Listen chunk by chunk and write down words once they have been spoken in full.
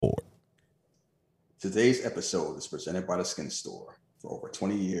Today's episode is presented by The Skin Store. For over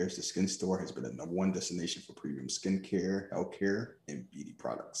 20 years, The Skin Store has been the number one destination for premium skincare, healthcare, and beauty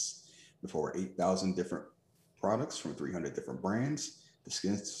products. With over 8,000 different products from 300 different brands, The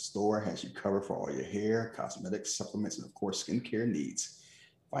Skin Store has you covered for all your hair, cosmetics, supplements, and of course, skincare needs.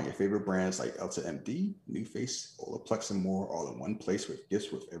 Find your favorite brands like Elta MD, NuFace, Olaplex, and more all in one place with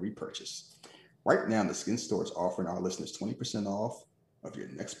gifts with every purchase. Right now, The Skin Store is offering our listeners 20% off of your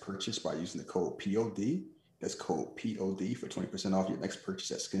next purchase by using the code POD. That's code POD for 20% off your next purchase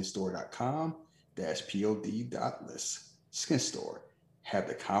at skinstore.com-pod.list. Skin Store. Have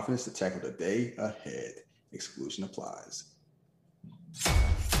the confidence to tackle the day ahead. Exclusion applies. So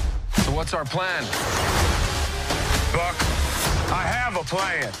what's our plan? Buck, I have a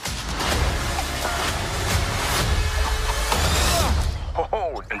plan.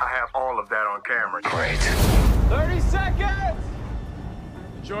 Oh, and I have all of that on camera. Great. 30 seconds!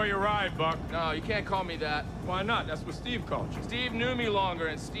 Enjoy your ride, Buck. No, you can't call me that. Why not? That's what Steve called you. Steve knew me longer,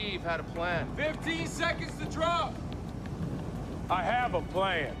 and Steve had a plan. 15 seconds to drop! I have a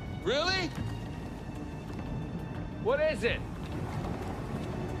plan. Really? What is it?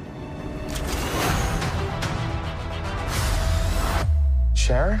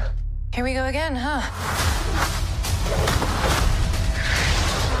 Sharon? Here we go again, huh?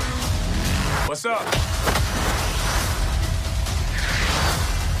 What's up?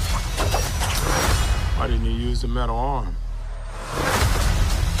 Why didn't you use the metal arm?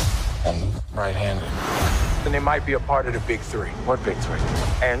 I'm right-handed. Then they might be a part of the big three. What big three?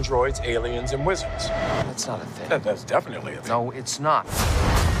 Androids, aliens, and wizards. That's not a thing. That's definitely a thing. No, it's not.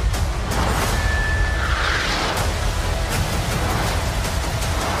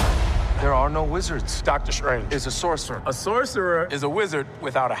 There are no wizards. Doctor Strange Is a sorcerer. a sorcerer is a wizard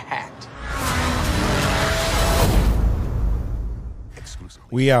without a hat. Exclusively.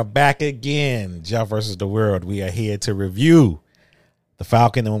 We are back again. Jeff versus the World. We are here to review The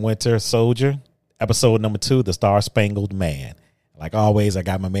Falcon and Winter Soldier, episode number 2, The Star Spangled Man. Like always, I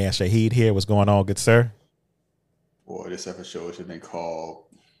got my man Shahid here. What's going on, good sir? Boy, this episode should have been called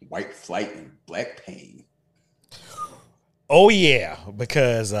White Flight and Black Pain. Oh yeah,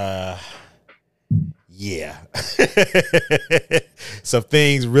 because yeah. Some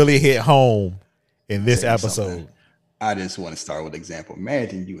things really hit home in this Tell you episode. something. I just want to start with an example.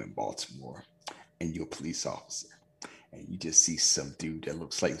 Imagine you in Baltimore and you're a police officer and you just see some dude that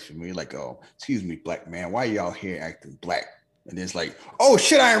looks like familiar, like, oh, excuse me, black man, why y'all here acting black? And it's like, oh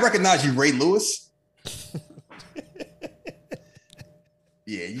shit, I didn't recognize you, Ray Lewis.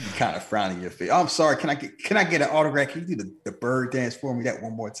 Yeah, you can kind of frown in your face. I'm sorry, can I get an autograph? Can you do the bird dance for me that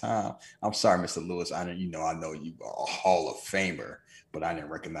one more time? I'm sorry, Mr. Lewis. I know you are a Hall of Famer, but I didn't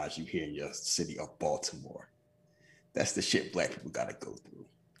recognize you here in your city of Baltimore. That's the shit black people gotta go through.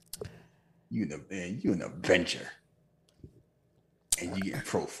 You an Avenger. And you get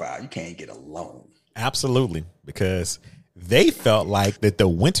profiled. You can't get a loan. Absolutely, because they felt like that the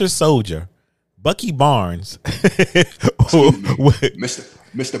Winter Soldier, Bucky Barnes,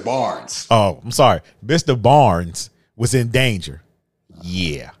 Mr. Barnes. Oh, I'm sorry, Mr. Barnes was in danger.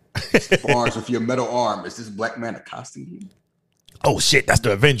 Yeah. Barnes with your metal arm. Is this black man accosting you? Oh shit, that's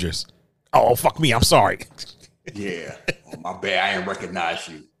the Avengers. Oh fuck me, I'm sorry. Yeah. Oh, my bad. I didn't recognize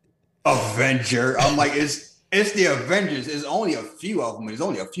you. Avenger. I'm like, it's the Avengers. There's only a few of them. There's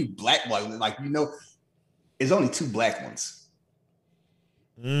only a few black ones. Like, there's only 2 black ones.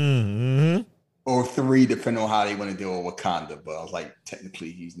 Mm-hmm. Or 3, depending on how they want to deal with Wakanda. But I was like,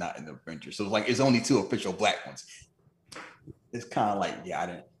 technically, he's not an Avenger. So it's like, it's only 2 official black ones. It's kind of like,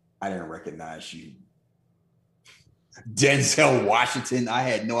 yeah, I didn't recognize you. Denzel Washington. I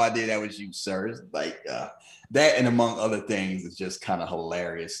had no idea that was you, sir. It's like that, and among other things, is just kind of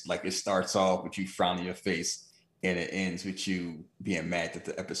hilarious. Like, it starts off with you frowning your face, and it ends with you being mad that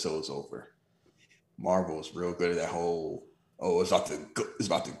the episode's over. Marvel's real good at that whole, it's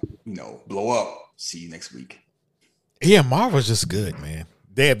about to blow up. See you next week. Yeah, Marvel's just good, man.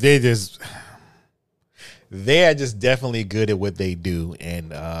 They're just definitely good at what they do,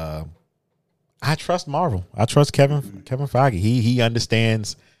 and I trust Marvel. I trust Kevin Feige. He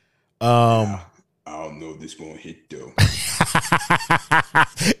understands. I don't know if this gonna hit though.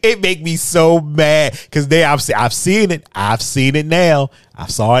 It make me so mad because I've seen it. I've seen it now. I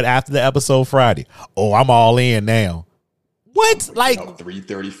saw it after the episode Friday. Oh, I'm all in now. What? Like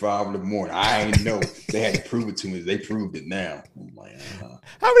 3:35 in the morning. I ain't know. They had to prove it to me. They proved it now. I'm like,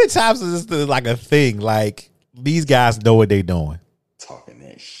 how many times is this like a thing? Like, these guys know what they're doing. Talking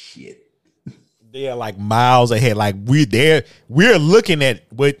that shit. They're like miles ahead. Like we're looking at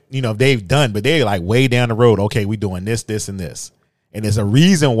what they've done, but they're like way down the road. Okay, we're doing this, and this, and there's a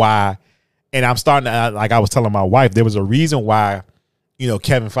reason why And I'm starting to, like I was telling my wife, there was a reason why,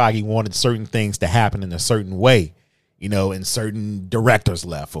 Kevin Feige wanted certain things to happen in a certain way, and certain directors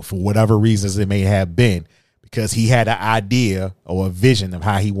left for whatever reasons it may have been, because he had an idea or a vision of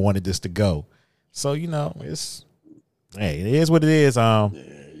how he wanted this to go. So, it is what it is. Yeah,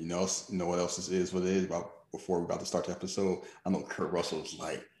 you know what else is what it is about. Before we're about to start the episode, I know Kurt Russell's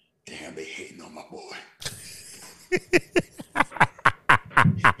like, damn, they hating on my boy.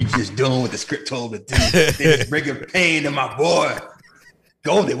 He's just doing what the script told him to do. They're just bringing pain to my boy.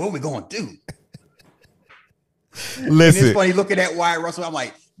 Go there. What we gonna do? Listen, and it's funny looking at Wyatt Russell. I'm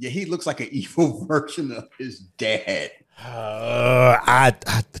like, yeah, he looks like an evil version of his dad. I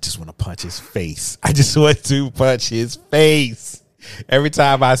just want to punch his face. I just want to punch his face every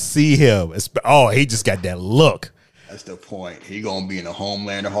time I see him. He just got that look. That's the point. He gonna be in the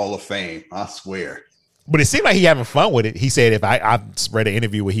Homelander Hall of Fame. I swear. But it seemed like he having fun with it. He said, if I read an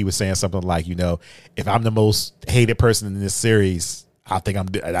interview where he was saying something like, if I'm the most hated person in this series, I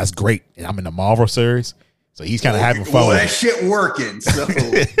think that's great. And I'm in the Marvel series. So he's kind of having fun with that it. shit working. So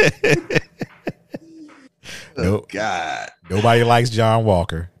Nope. God. Nobody likes John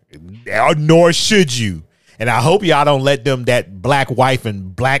Walker. Nor should you. And I hope y'all don't let that black wife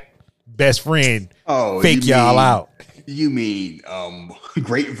and black best friend fake y'all out. You mean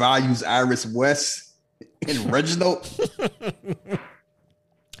Great Values Iris West and Reginald?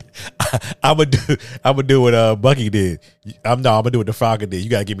 I'm gonna do what Bucky did. I'm gonna do what the Falcon did. You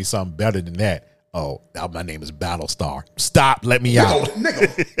gotta give me something better than that. Oh, now my name is Battlestar. Stop, let me out.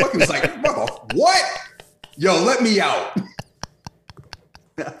 Nigga. Bucky was like, what? Yo, let me out.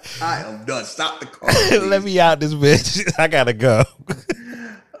 I am done. Stop the car. Let me out this bitch. I gotta go.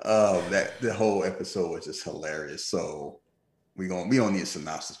 The whole episode was just hilarious. So we don't need a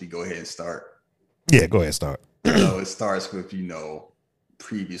synopsis. We go ahead and start. Yeah, go ahead and start. So it starts with,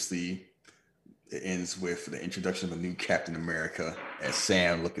 previously it ends with the introduction of a new Captain America as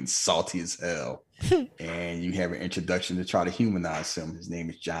Sam looking salty as hell. And you have an introduction to try to humanize him. His name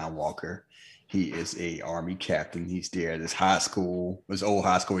is John Walker. He is a Army captain. He's there at his old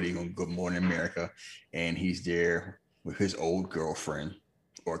high school, they on Good Morning America. And he's there with his old girlfriend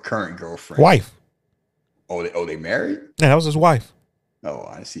or current girlfriend. Wife. Oh, they married? Yeah, that was his wife. Oh,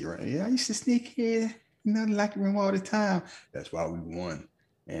 I see. Right. Yeah, I used to sneak in, the locker room all the time. That's why we won.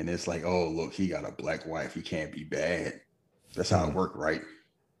 And it's like, oh, look, he got a black wife. He can't be bad. That's how it worked, right?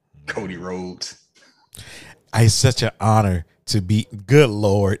 Cody Rhodes. It's such an honor to be. Good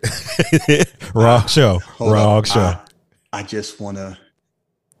Lord. Wrong show. I just want to.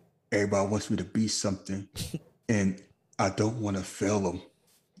 Everybody wants me to be something, and I don't want to fail them.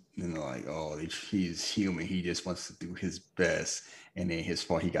 Like, oh, he's human. He just wants to do his best. And then his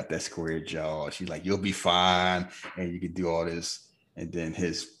fault, he got that square jaw. She's like, you'll be fine, and you can do all this. And then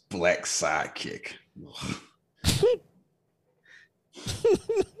his black sidekick,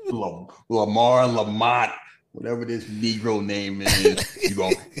 Lamar Lamont, whatever this Negro name is,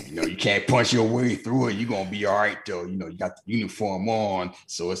 you can't punch your way through it. You're gonna be all right though. You got the uniform on,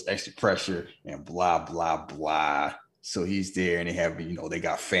 so it's extra pressure and blah blah blah. So he's there, and they have they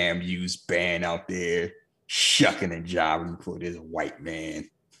got FAMU's band out there shucking and jiving for this white man.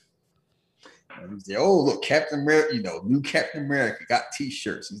 And he's there. Oh, look, Captain America, new Captain America got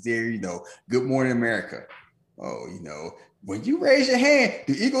T-shirts. He's there, Good Morning America. Oh, when you raise your hand,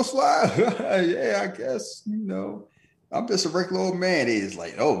 the eagles fly. Yeah, I guess, I'm just a regular old man. It's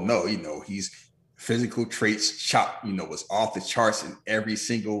like, oh no, he's physical traits was off the charts in every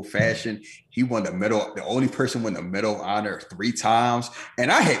single fashion. He won the medal. The only person won the Medal of Honor 3 times.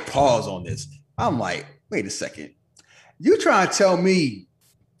 And I hit pause on this. I'm like, wait a second. You trying to tell me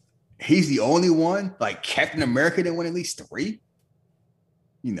he's the only one? Like Captain America didn't win at least 3?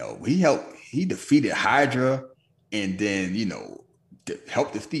 He defeated Hydra and then,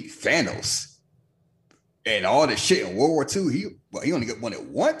 helped defeat Thanos and all this shit in World War II. He only got won it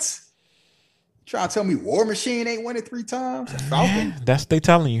once. Trying to tell me War Machine ain't won it 3 times? Falcon? Yeah, that's what they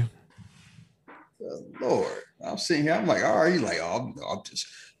telling you. Lord, I'm sitting here. I'm like, all right. He's like, oh, I'm just,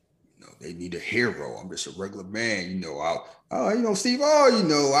 they need a hero. I'm just a regular man. Steve,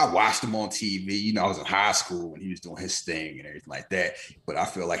 I watched him on TV. I was in high school when he was doing his thing and everything like that. But I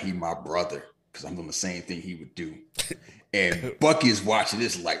feel like he's my brother because I'm doing the same thing he would do. And Bucky is watching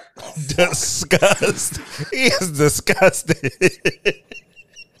this like, disgusted. He is disgusted.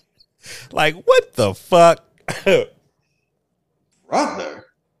 Like, what the fuck? Brother?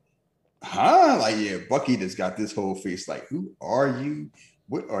 Huh? Like, yeah, Bucky just got this whole face like, who are you?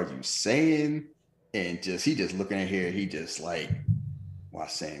 What are you saying? And he just looking at here. He just like, why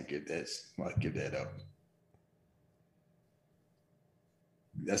Sam give that up?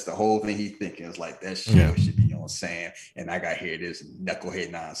 That's the whole thing he thinking. It's like that shield should be on Sam, and I got here this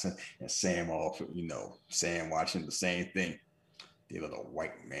knucklehead nonsense, and Sam off, Sam watching the same thing. They let a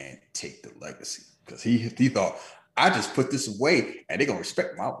white man take the legacy because he thought I just put this away and they're gonna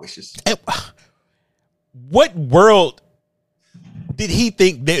respect my wishes. What world did he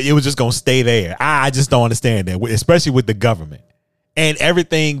think that it was just gonna stay there? I just don't understand that, especially with the government and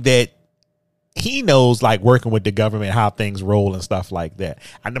everything that he knows, like working with the government, how things roll and stuff like that.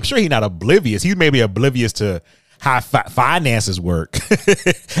 And I'm sure he's not oblivious. He's maybe oblivious to how finances work,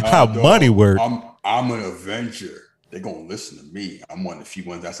 how money works. I'm an Avenger. They're gonna listen to me. I'm one of the few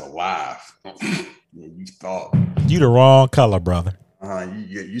ones that's alive. Yeah, you thought you the wrong color, brother.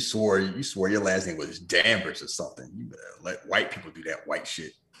 You swore your last name was Danvers or something. You better let white people do that white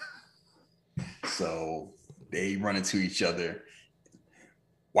shit. So they run into each other.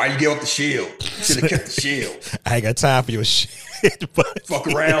 Why you give up the shield? Should have kept the shield. I ain't got time for your shit. But fuck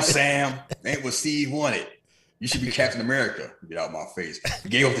around, Sam. Ain't what Steve wanted. You should be Captain America. Get out my face. You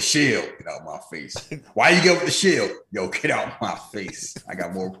gave up the shield. Get out my face. Why you give up the shield? Yo, get out my face. I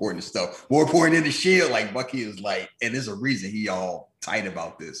got more important stuff. More important than the shield. Like Bucky is like, and there's a reason he all tight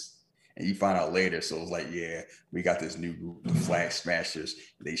about this. And you find out later. So it's like, yeah, we got this new group, the Flag Smashers.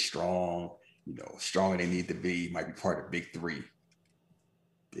 They strong, stronger than they need to be. Might be part of Big Three.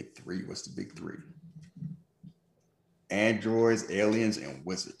 Big Three. What's the Big Three? Androids, aliens, and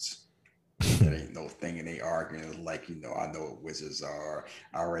wizards. That ain't no thing, and they arguing like, I know what wizards are.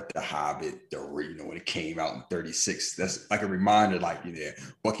 I read The Hobbit, when it came out in 36. That's like a reminder, like,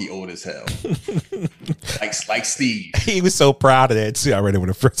 Bucky old as hell. like Steve. He was so proud of that too. I read it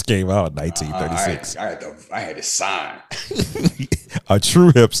when it first came out in 1936. I had to sign. A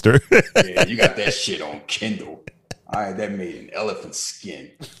true hipster. Yeah, you got that shit on Kindle. I had that made in elephant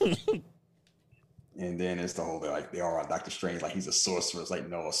skin. And then it's the whole thing, like they are on Doctor Strange, like he's a sorcerer. It's like,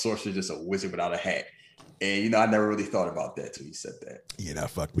 no, a sorcerer is just a wizard without a hat. And I never really thought about that till he said that. Yeah, that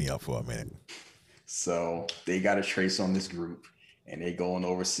fucked me up for a minute. So they got a trace on this group, and they going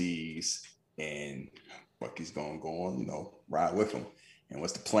overseas, and Bucky's gonna go on, ride with him. And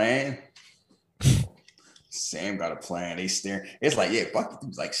what's the plan? Sam got a plan. They staring. It's like, yeah,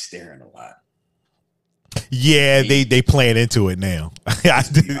 Bucky's like staring a lot. Yeah, they playing into it now.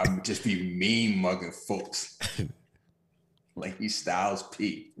 I'm just be mean mugging folks. Like he's Styles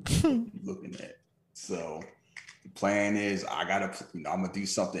P. Looking at. So the plan is I'm gonna do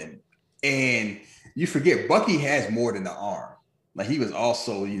something. And you forget Bucky has more than the arm. Like he was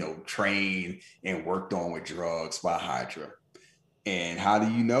also, trained and worked on with drugs by Hydra. And how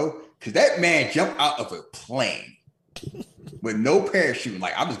do you know? Because that man jumped out of a plane with no parachute.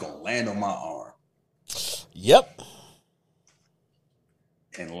 Like, I'm just gonna land on my arm. Yep.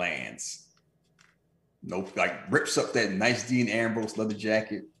 And lands. Nope. Like rips up that nice Dean Ambrose leather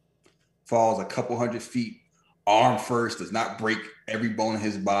jacket, falls a couple 100 feet, arm first, does not break every bone in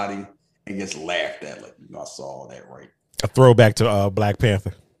his body, and gets laughed at. Like, I saw all that right. A throwback to Black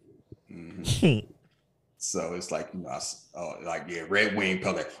Panther. Mm-hmm. So it's like, Red Wing,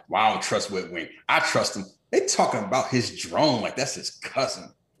 Pellet. Well, I don't trust Red Wing. I trust him. They talking about his drone like that's his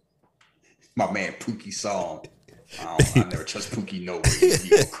cousin. My man Pookie saw him. I never trust Pookie. No way.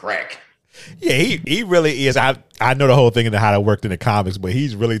 He will crack. Yeah, he really is. I know the whole thing and how it worked in the comics, but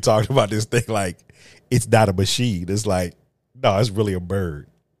he's really talking about this thing like it's not a machine. It's like, no, it's really a bird.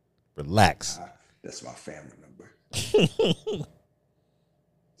 Relax. That's my family member.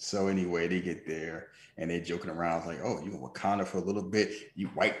 So anyway, they get there and they're joking around. It's like, oh, you Wakanda for a little bit. You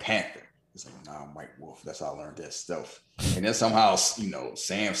White Panther. It's like, nah, I'm White Wolf. That's how I learned that stuff. And then somehow,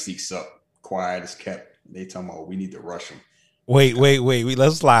 Sam sneaks up. Quiet as kept. They talking about we need to rush him. Wait.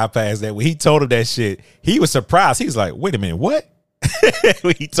 Let's slide past that. When he told him that shit, he was surprised. He was like, wait a minute, what?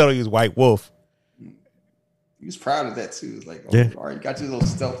 When he told him he was White Wolf. He was proud of that too. It's like, all right, you got your little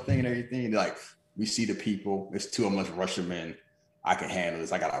stealth thing and everything. And like, we see the people. There's two of them. Let's rush them in. I can handle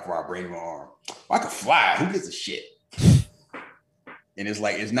this. I got a vibranium arm. I can fly. Who gives a shit? And it's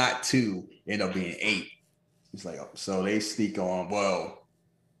like, it's not 2. End up being 8. It's like, so they sneak on. Well,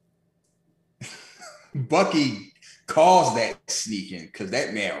 Bucky calls that sneaking because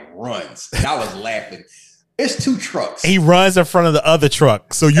that man runs. And I was laughing. It's 2 trucks. He runs in front of the other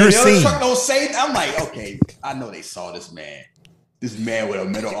truck. So you're seeing. Truck don't say. I'm like, okay, I know they saw this man. This man with a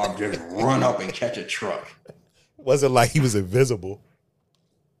metal arm just run up and catch a truck. Wasn't like he was invisible.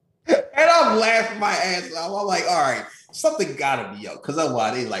 And I'm laughing my ass off. I'm like, all right, something gotta be up. Because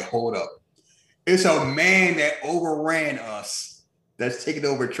otherwise they like, hold up. It's a man that overran us that's taking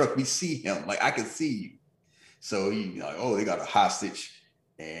over a truck. We see him. Like, I can see you. So he like, oh, they got a hostage.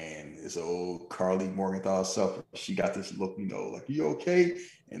 And this old Carly Morgenthau self, she got this look, like, you okay?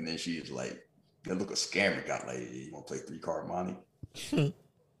 And then she's like, that look a scammer got like, you want to play 3-card money?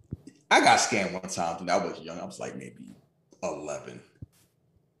 I got scammed one time when I was young. I was like maybe 11.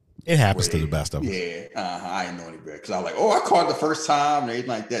 It happens to the best of us. Yeah, I didn't know any better because I was like, oh, I caught the first time and anything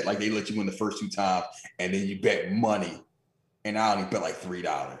like that. Like they let you win the first 2 times, and then you bet money, and I only bet like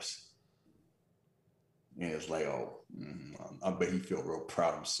 $3. And it's like, oh, I bet he feel real proud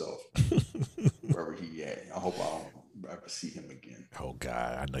of himself wherever he at. I hope I don't ever see him again. Oh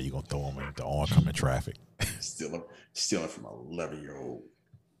God, I know you're gonna throw him into oncoming traffic. Stealing from an 11-year-old.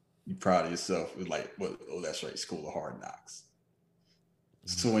 You proud of yourself? It's like, well, oh, that's right, School of Hard Knocks.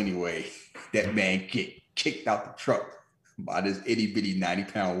 So anyway, that man get kicked out the truck by this itty bitty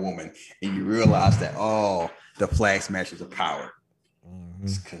 90-pound woman, and you realize that the flag smashers are power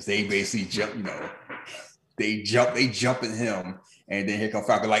because they basically jump. They jump at him, and then here come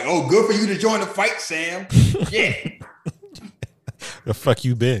Falcon like, oh, good for you to join the fight, Sam. Yeah. The fuck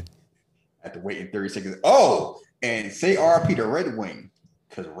you been? After waiting 30 seconds. Oh, and say RP to Red Wing,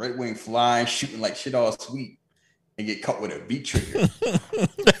 because Red Wing flying, shooting like shit all sweet, and get caught with a V trigger.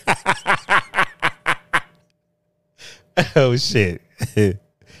 Oh shit.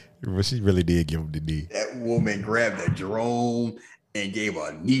 She really did give him the knee. That woman grabbed a drone and gave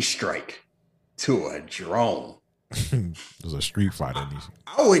a knee strike to a drone. It was a Street Fighter knee.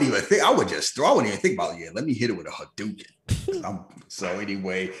 I wouldn't even think. I wouldn't even think about it. Let me hit it with a Hadouken. So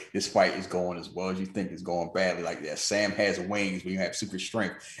anyway, this fight is going as well as you think it's going badly. Like that, Sam has wings when you have super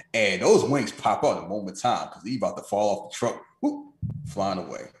strength, and those wings pop out in a moment of time because he's about to fall off the truck, whoop, flying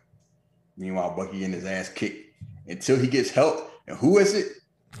away. Meanwhile, Bucky getting his ass kicked until he gets help. And who is it?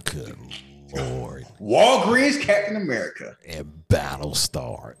 Good Lord. Walgreens Captain America. And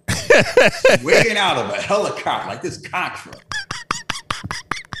Battlestar. Wigging out of a helicopter like this Contra.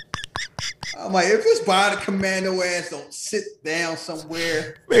 I'm like, if this body commando ass don't sit down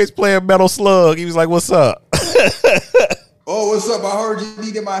somewhere. He's playing Metal Slug. He was like, what's up? Oh, what's up? I heard you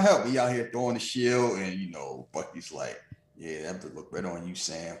needed my help. He out here throwing the shield, and Bucky's like, yeah, that would look better on you,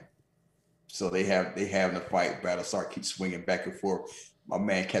 Sam. So they have the fight. Battlestar keeps swinging back and forth. My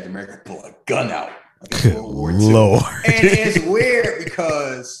man Captain America pull a gun out. World War II. Lord. And it's weird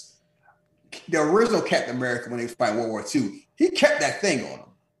because the original Captain America, when they fight World War II, he kept that thing on him.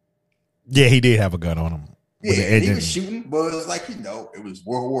 Yeah, he did have a gun on him. Yeah, he was shooting, but it was like, it was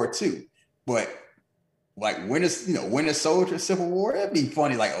World War II. But like Winter Soldier, Civil War, that'd be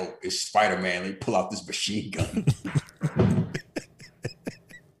funny. Like, oh, it's Spider-Man. They pull out this machine gun.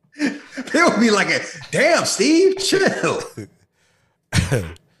 It would be like damn, Steve, chill.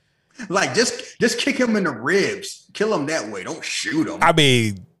 Like, just kick him in the ribs. Kill him that way. Don't shoot him. I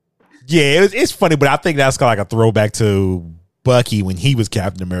mean, yeah, it's funny, but I think that's kind of like a throwback to Bucky when he was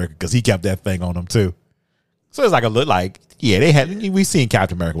Captain America because he kept that thing on him too. So it's like we've seen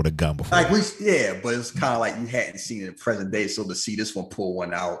Captain America with a gun before. Like but it's kind of like you hadn't seen it in present day. So to see this one pull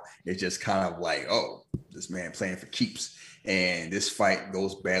one out, it's just kind of like, oh, this man playing for keeps. And this fight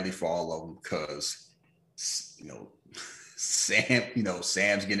goes badly for all of them because, Sam's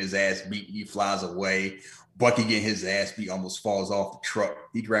getting his ass beat. He flies away. Bucky getting his ass beat, almost falls off the truck.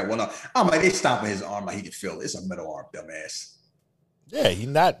 He grabbed one arm. I'm like, they stomping his arm like he can feel it. It's a metal arm, dumbass. Yeah, he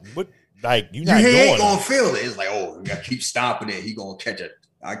not doing ain't gonna feel it. It's like, oh, we gotta keep stomping it. He gonna catch it.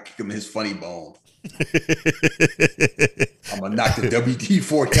 I kick him in his funny bone. I'm gonna knock the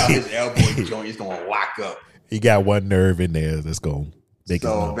WD-40 out his elbow joint. He's gonna lock up. He got one nerve in there that's going to make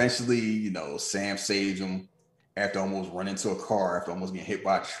So eventually, Sam saves him after almost running into a car, after almost getting hit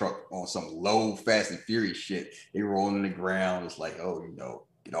by a truck on some low, fast and furious shit. They roll on the ground. It's like, oh,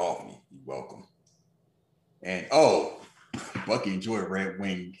 get off me. You're welcome. And Bucky enjoyed Red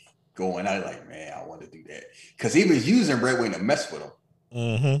Wing going out. Like, man, I want to do that. Because he was using Red Wing to mess with him.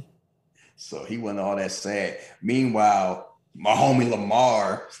 Mm-hmm. So he wasn't all that sad. Meanwhile, my homie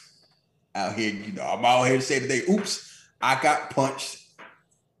Lamar out here, I'm out here to say today, oops, I got punched.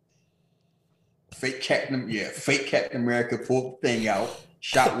 Fake Captain America pulled the thing out,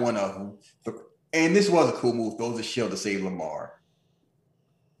 shot one of them. And this was a cool move. Throws a shield to save Lamar.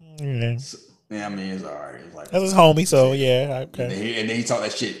 Yeah. So, I mean, it's all right. It's like, that's his homie, so yeah, okay. And then he talked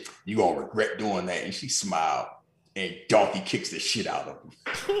that shit. You gonna regret doing that? And she smiled, and Donkey kicks the shit out of him.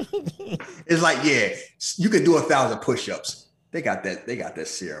 It's like, yeah, you could do 1,000 push-ups. They got that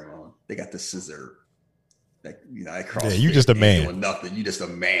serum on. They got the scissor. That cross. Yeah, you just a man. Doing nothing. You just a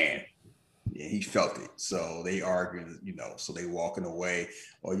man. Yeah, he felt it. So they arguing, so they walking away.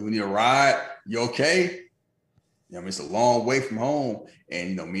 Oh, you need a ride? You okay? It's a long way from home.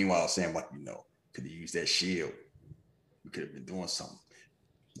 And, meanwhile, Sam, could have used that shield. We could have been doing something.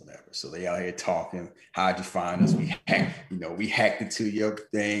 whatever. So they out here talking. How'd you find us? We hacked into your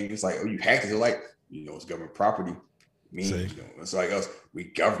thing. It's like, oh, you hacked it. They're like, it's government property. It's like us, we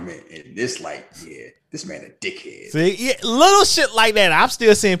government, and this like, yeah, this man a dickhead. See, yeah, little shit like that. I'm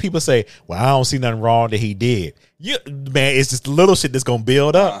still seeing people say, "Well, I don't see nothing wrong that he did." Man, it's just little shit that's gonna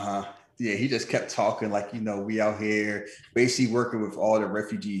build up. Yeah, he just kept talking like, we out here basically working with all the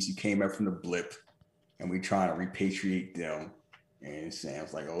refugees who came up from the blip, and we trying to repatriate them. And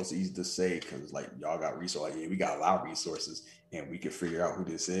Sam's like, "Oh, it's easy to say because like y'all got resources. Like, yeah, we got a lot of resources, and we can figure out who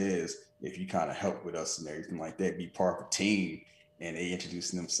this is if you kind of help with us and everything like that. Be part of the team." And they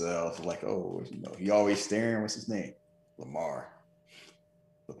introducing themselves like, "Oh, he always staring. What's his name? Lamar.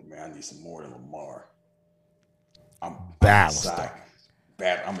 Look, man, I need some more than Lamar. I'm Battlestar.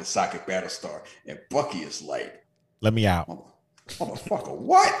 I'm a Socket Battlestar." And Bucky is like, "Let me out, motherfucker!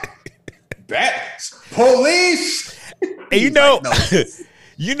 What? Police!" And like, no.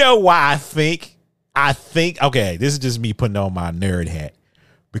 You know why I think okay, this is just me putting on my nerd hat,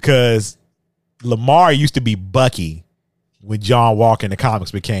 because Lamar used to be Bucky when John Walker in the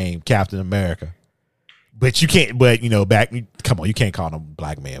comics became Captain America. But you can't, come on, you can't call him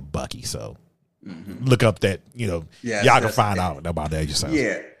Black Man Bucky. So look up that, y'all can find out about that yourself.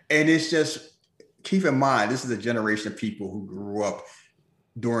 Yeah. And it's just, keep in mind, this is a generation of people who grew up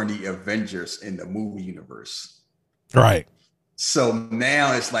during the Avengers in the movie universe. Right. So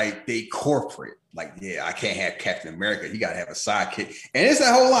now it's like they corporate. Like, yeah, I can't have Captain America. You got to have a sidekick. And it's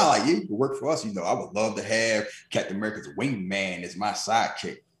that whole line. Like, yeah, you can work for us. I would love to have Captain America's wingman as my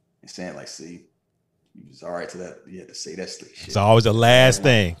sidekick. And saying, like, see, you was all right to that. You had to say that slick shit. It's always the last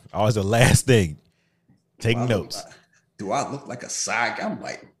thing. Always the last thing. Taking notes. Do I look like a sidekick? I'm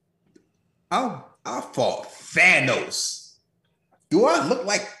like, I fought Thanos. Do I look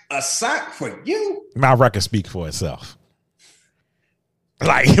like a side for you? My record speaks for itself.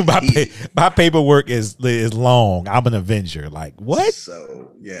 Like my paperwork is long. I'm an Avenger. Like what?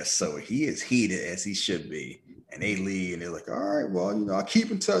 So he is heated as he should be. And they leave and they're like, all right, well, I'll keep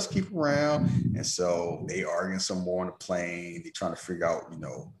in touch, keep around. And so they arguing some more on the plane. They trying to figure out,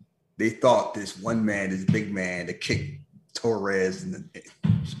 they thought this one man, this big man that kicked Torres in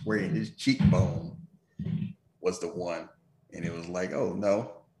square in his cheekbone was the one. And it was like, oh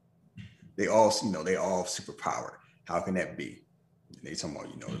no, they all superpowered. How can that be? And they talking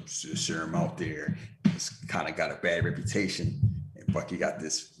about, serum out there. It's kind of got a bad reputation. And Bucky got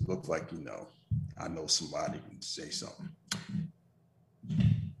this look like, I know somebody can say something.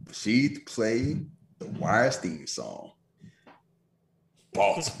 Proceed to play the Wires theme song.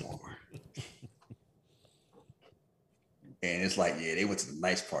 Baltimore. And it's like, yeah, they went to the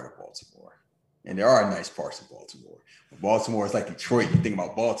nice part of Baltimore. And there are nice parts of Baltimore. But Baltimore is like Detroit. You think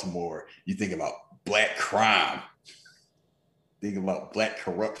about Baltimore, you think about black crime. Think about black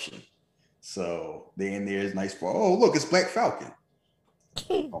corruption. So they in there is nice for, oh, look, it's Black Falcon.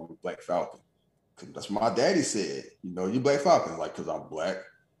 Black Falcon. Because that's what my daddy said. You Black Falcon. Like, because I'm black.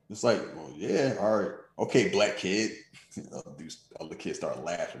 It's like, well, yeah, all right. Okay, black kid. Other kids start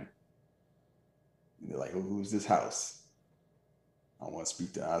laughing. And they're like, who's this house? I want to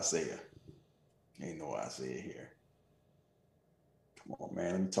speak to Isaiah. Ain't no Isaiah here. Come on,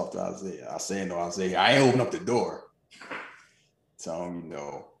 man. Let me talk to Isaiah. Isaiah, no Isaiah. I ain't open up the door. Tell him,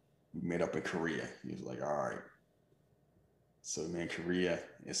 we met up in Korea. He was like, all right. So, man, Korea,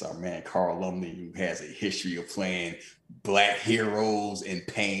 it's our man Carl Lumley, who has a history of playing black heroes in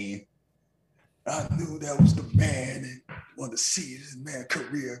pain. I knew that was the man and wanted to see his man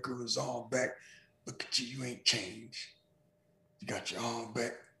Korea grew his arm back. Look at you ain't changed. You got your arm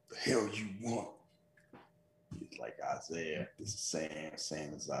back. The hell you want? He's like, Isaiah, this is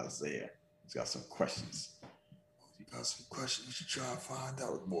Sam is Isaiah. He's got some questions. Got some questions. We should try to find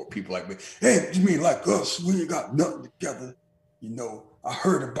out more people like me. Hey, you mean like us? We ain't got nothing together. I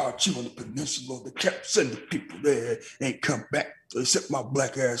heard about you on the peninsula. They kept sending people there. Ain't come back. They sent my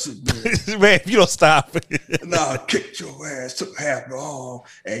black ass in there. Man, if you don't stop. Nah, I kicked your ass, took half your arm.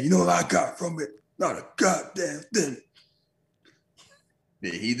 And you know what I got from it? Not a goddamn thing.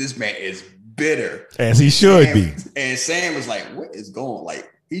 Yeah, this man is bitter. As he should be. And Sam was like, what is going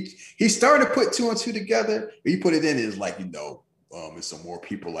like? He started to put two and two together. He put it in as like, it's some more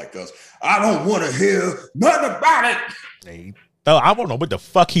people like us. I don't want to hear nothing about it. I don't know what the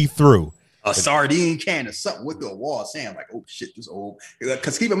fuck he threw. A sardine can or something with the wall. Sam like, oh shit, this old.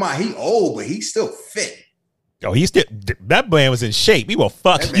 Because keep in mind, he old, but he's still fit. Oh, that man was in shape. He will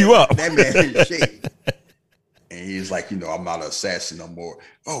fuck you up. That man in shape. And he's like, I'm not an assassin no more.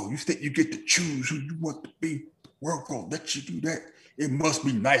 Oh, you think you get to choose who you want to be? The world gonna let you do that? It must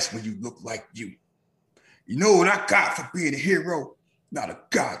be nice when you look like you. You know what I got for being a hero? Not a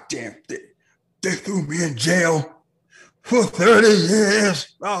goddamn thing. They threw me in jail for 30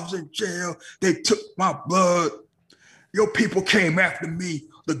 years. I was in jail. They took my blood. Your people came after me.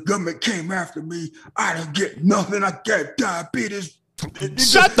 The government came after me. I didn't get nothing. I got diabetes.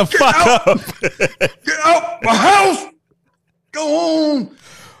 Shut the fuck up. Get out my house. Go on.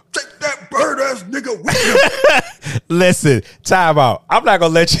 Take that bird ass nigga with you. Listen, time out. I'm not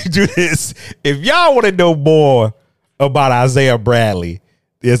gonna let you do this. If y'all want to know more about Isaiah Bradley,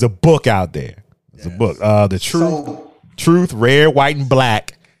 there's a book out there. There's a book. The Truth, Red, White, and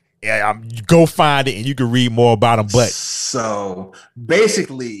Black. Yeah, go find it and you can read more about him. But so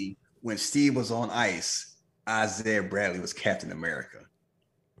basically, when Steve was on ice, Isaiah Bradley was Captain America.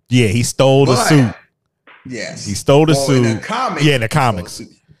 Yeah, he stole the suit. Yes, he stole the suit. In the comics, in the comics.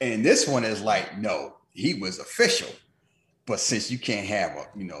 And this one is like, no, he was official. But since you can't have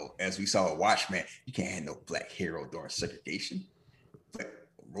as we saw with Watchmen, you can't have no black hero during segregation. But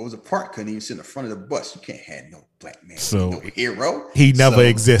Rosa Parks couldn't even sit in the front of the bus. You can't have no black man, no hero. He never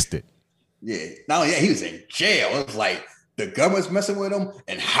existed. Yeah. Not only that, he was in jail. It was like the government's messing with him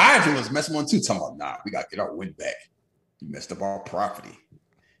and Hydra was messing with him too. Talking about, nah, we got to get our win back. You messed up our property.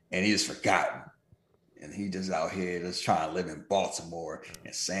 And he just forgotten. And he just out here just trying to live in Baltimore.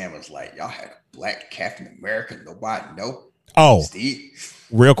 And Sam was like, y'all had a black Captain America. Nobody know. Oh, Steve.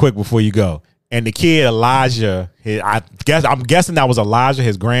 Real quick before you go. And the kid, Elijah, I'm guessing that was Elijah,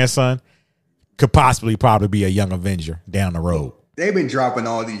 his grandson, could probably be a young Avenger down the road. They've been dropping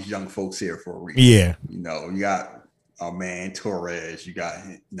all these young folks here for a reason. Yeah. You got our man Torres. You got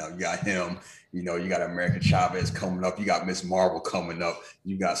him. You got America Chavez coming up. You got Miss Marvel coming up.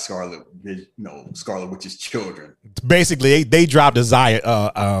 You got Scarlet Witch's children. Basically, they dropped Isaiah.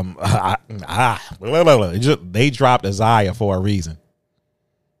 They dropped Isaiah for a reason.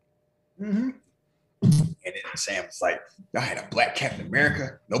 Mm-hmm. And then Sam was like, "I had a black Captain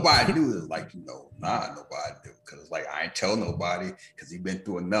America. Nobody knew." It was like, nobody knew because it's like I ain't tell nobody because he been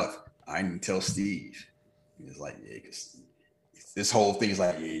through enough. I didn't tell Steve. He was like, yeah, because this whole thing is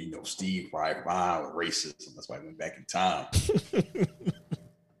like, Steve probably fine with racism. That's why I went back in time.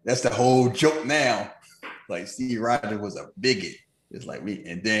 That's the whole joke now. Like Steve Rogers was a bigot. It's like me.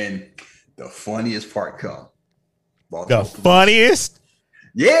 And then the funniest part come. The funniest?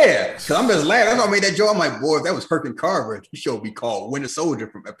 Yeah. Because I'm just laughing. That's why I made that joke. I'm like, boy, if that was Perkin Carver, the show would be called Winter Soldier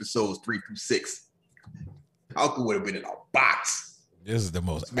from episodes 3 through 6. Falcon would have been in a box. This is the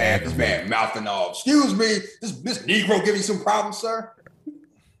most this man mouthing off. Excuse me, this Negro give you some problems, sir.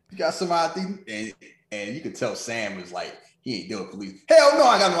 You got some ID, and you could tell Sam is like he ain't dealing with police. Hell no,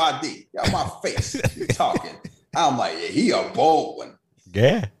 I got no ID. Got my face. You're talking. I'm like, yeah, he a bold one.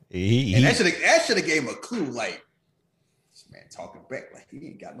 Yeah, and that should have gave him a clue. Like this man talking back, like he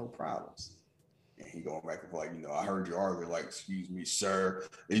ain't got no problems. And he going back and forth, like I heard you argue. Like, excuse me, sir.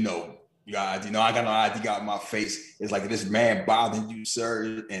 You got ID. No, I got no ID. Got my face. It's like this man bothering you,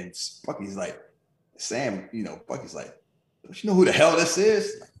 sir. And Bucky's like, Sam, Bucky's like, don't you know who the hell this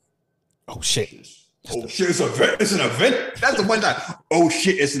is? Oh shit! It's an Avenger. That's the one time. Oh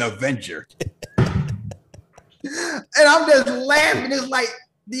shit! It's an Avenger. And I'm just laughing. It's like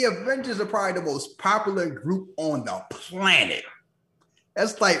the Avengers are probably the most popular group on the planet.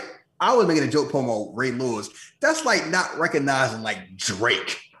 That's like I was making a joke poem on Ray Lewis. That's like not recognizing like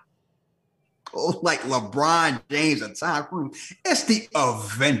Drake. Like LeBron James and Tom Cruise. It's the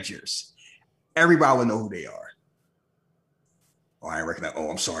Avengers. Everybody will know who they are. Oh, I ain't recognize. Oh,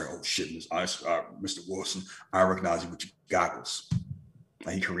 I'm sorry. Oh shit, Mr. Wilson. I recognize you with your goggles.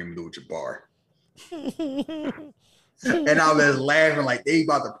 Like he Kareem Abdul-Jabbar. And I was laughing like they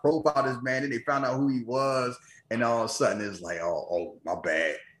about to profile this man. Then they found out who he was, and all of a sudden it's like, oh, my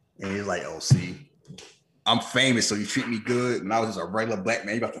bad. And he's like, oh, see. I'm famous, so you treat me good. And I was just a regular black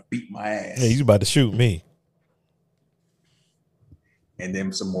man. You about to beat my ass. Yeah, he's about to shoot me. And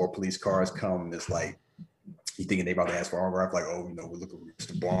then some more police cars come, and it's like, you thinking they about to ask for autograph? Like, oh, we're looking at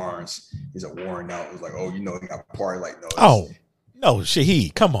Mr. Barnes. He's a warrant out. It was like, oh, he got a party. Like, no. Oh, no,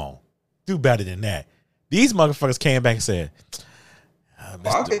 Shaheed, come on. Do better than that. These motherfuckers came back and said,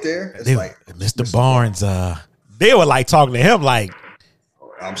 I'll get there. It's like, Mr. Barnes, they were like talking to him like,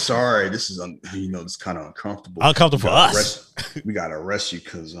 I'm sorry, this is it's kind of uncomfortable. Uncomfortable for us. We gotta arrest you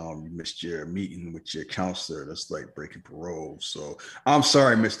because you missed your meeting with your counselor. That's like breaking parole. So I'm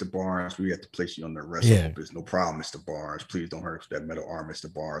sorry, Mr. Barnes. We have to place you on the arrest. Yeah. There's no problem, Mr. Barnes. Please don't hurt that metal arm,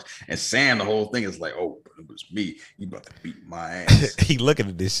 Mr. Barnes. And Sam, the whole thing is like, oh, it was me. You about to beat my ass. He looking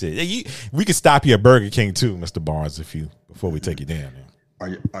at this shit. We can stop you at Burger King too, Mr. Barnes, before we take you down.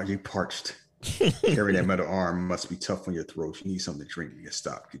 Are you parched? Carrying that metal arm must be tough on your throat. You need something to drink. You can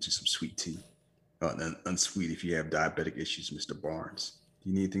stop. Get you some sweet tea. Unsweet if you have diabetic issues, Mr. Barnes. Do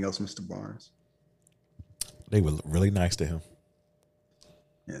you need anything else, Mr. Barnes? They were really nice to him.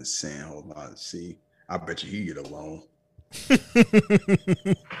 And saying, hold on, see, I bet you he get along.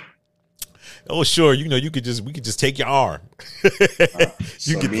 Oh, sure. We could just take your arm.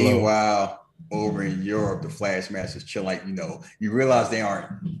 So meanwhile, over in Europe, the Flash Masters chill like, you realize they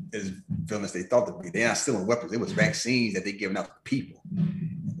aren't as villains they thought to be. They're not stealing weapons. It was vaccines that they giving out to people.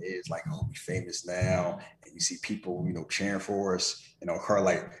 It's like, oh, we famous now. And you see people, cheering for us. Carl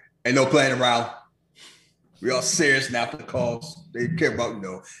like, ain't no playing around. We all serious now for the cause. They care about,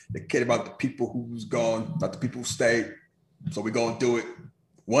 they care about the people who's gone, not the people who stayed. So we're going to do it.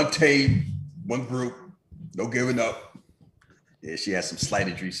 One team, one group, no giving up. Yeah, she has some slight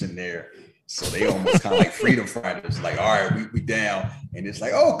injuries in there. So they almost kind of like freedom fighters. Like, all right, we down. And it's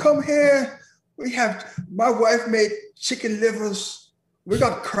like, oh, come here. My wife made chicken livers. We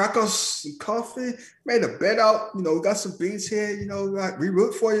got crackers and coffee. Made a bed out. We got some beans here. We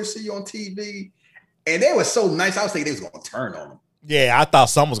root for you. See you on TV. And they were so nice. I was thinking they was going to turn on them. Yeah, I thought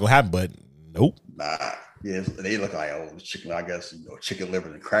something was going to happen, but nope. Nah. Yeah, they look like, chicken, I guess, chicken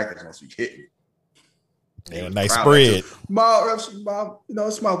livers and crackers once we hit you. They were nice spread. Mom,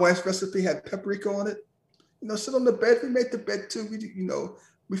 it's my wife's recipe, had paprika on it. Sit on the bed. We made the bed too.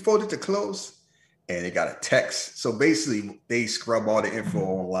 We folded the clothes. And they got a text. So basically, they scrub all the info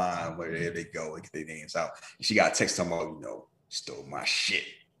online wherever they go and get their names out. And she got a text talking about, stole my shit.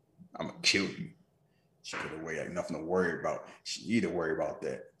 I'm going to kill you. She put away, like nothing to worry about. She need to worry about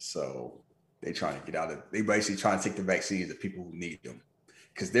that. So they trying to get out of. They basically trying to take the vaccines to people who need them,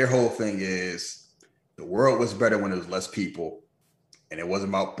 because their whole thing is the world was better when there was less people, and it wasn't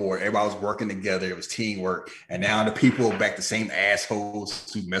about board. Everybody was working together. It was teamwork, and now the people are back the same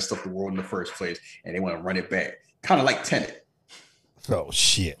assholes who messed up the world in the first place, and they want to run it back, kind of like Tenet. Oh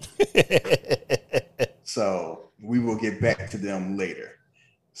shit! So we will get back to them later.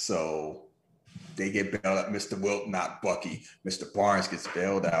 So. They get bailed out. Mr. Wilt, not Bucky. Mr. Barnes gets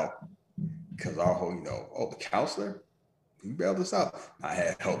bailed out because our whole, the counselor, he bailed us out. I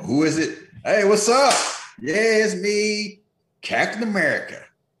had help. Who is it? Hey, what's up? Yeah, it's me, Captain America.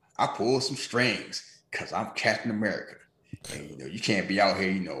 I pulled some strings because I'm Captain America. And, you can't be out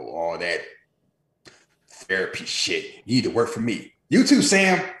here, all that therapy shit. You need to work for me. You too,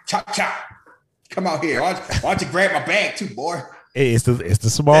 Sam. Chop, chop. Come out here. Why don't you grab my bag too, boy? It's the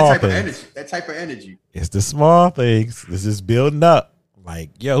small things. That type of energy. It's the small things. This is building up.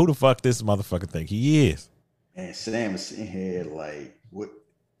 Like, yo, who the fuck this motherfucker think he is? And Sam is sitting here like, what?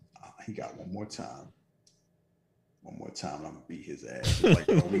 He got one more time. I'm gonna beat his ass. Like,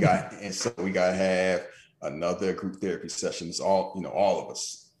 we got to have another group therapy session. It's all of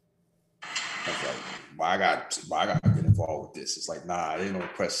us. I was like, why I got to get involved with this? It's like, nah, they don't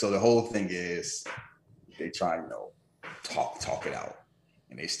request. So the whole thing is, they try, talk it out,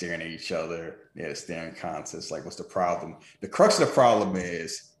 and they staring at each other. They had a staring contest. Like, what's the problem? The crux of the problem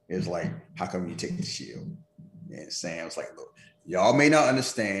is like, how come you take the shield? And Sam's like, look, y'all may not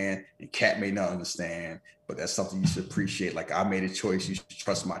understand, and Cat may not understand, but that's something you should appreciate. Like, I made a choice. You should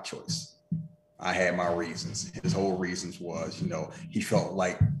trust my choice. I had my reasons. His whole reasons was, he felt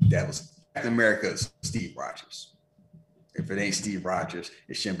like that was Captain America's Steve Rogers. If it ain't Steve Rogers,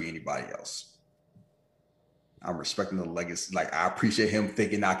 it shouldn't be anybody else. I'm respecting the legacy. Like, I appreciate him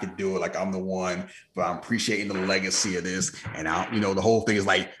thinking I could do it. Like, I'm the one, but I'm appreciating the legacy of this. And the whole thing is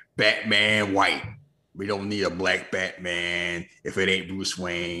like Batman white. We don't need a black Batman. If it ain't Bruce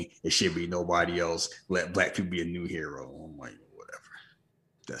Wayne, it should be nobody else. Let black people be a new hero. I'm like, whatever.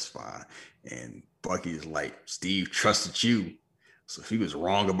 That's fine. And Bucky's like, Steve trusted you. So if he was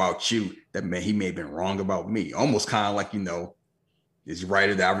wrong about you, that meant he may have been wrong about me. Almost kind of like, is he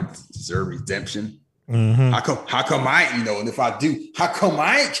right that I deserve redemption? Mm-hmm. How come I, and if I do, how come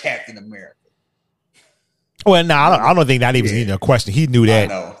I ain't Captain America? Well, no, I don't think that even needed a question. He knew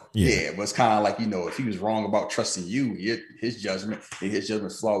that. I know. Yeah, but it's kind of like, if he was wrong about trusting you, his judgment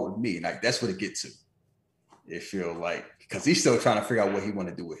flawed with me. Like, that's what it gets to. It feel like, because he's still trying to figure out what he want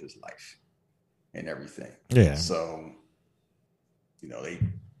to do with his life and everything. Yeah. So,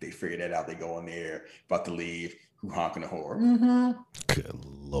 they figure that out. They go in there, about to leave. Who honking the horn? Mm-hmm. Good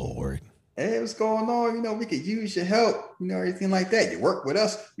Lord. Hey, what's going on? We could use your help, everything like that. You work with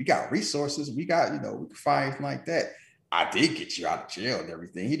us. We got resources. We got, we can find anything like that. I did get you out of jail and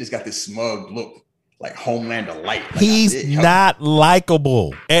everything. He just got this smug look, like Homelander light. Like, he's not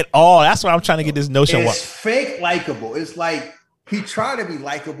likable at all. That's why I'm trying to get this notion. It's fake likable. It's like he tried to be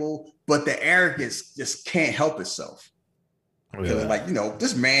likable, but the arrogance just can't help itself. Yeah. Like,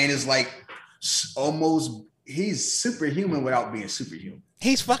 this man is like almost, he's superhuman without being superhuman.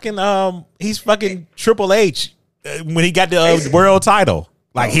 He's fucking Triple H when he got the world title.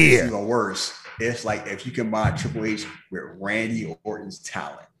 Like It's here. even worse. It's like if you combine Triple H with Randy Orton's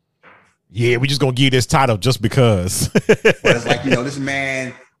talent. Yeah, we just gonna give you this title just because. But it's like, this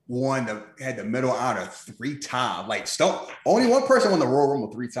man had the middle honor 3 times. Like only one person won the Royal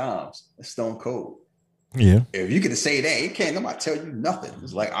Rumble 3 times. That's Stone Cold. Yeah. If you get to say that, it can't nobody tell you nothing.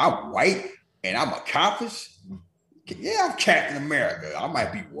 It's like, I'm white and I'm accomplished. Yeah, I'm Captain America. I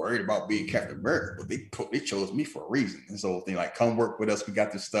might be worried about being Captain America, but they chose me for a reason. And so they like, come work with us. We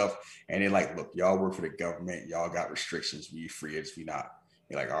got this stuff. And they're like, look, y'all work for the government. Y'all got restrictions. We free as we not.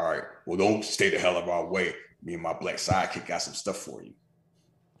 You're like, all right, well, don't stay the hell of our way. Me and my black sidekick got some stuff for you.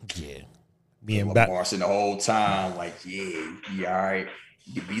 Yeah. Me and Marcin the whole time, like, yeah, all right.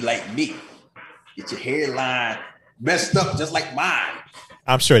 You can be like me. Get your hairline messed up just like mine.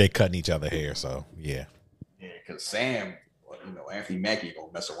 I'm sure they're cutting each other hair, so yeah. Yeah, because Sam, Anthony Mackie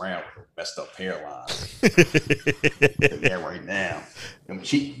gonna mess around with a messed up hairline. Yeah, right now. Them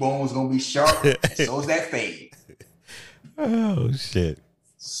cheekbones gonna be sharp, and so's that fade. Oh shit.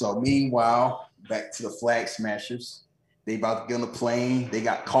 So meanwhile, back to the Flag Smashers. They about to get on the plane. They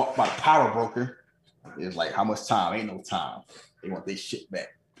got caught by the power broker. It's like, how much time? Ain't no time. They want their shit back.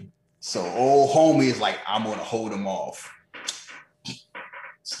 So old homie is like, I'm gonna hold them off.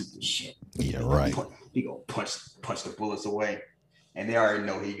 Stupid shit. Yeah, right. He gonna punch the bullets away. And they already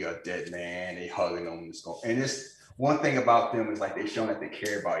know he got dead, man. They hugging him. And this one thing about them is like they showing that they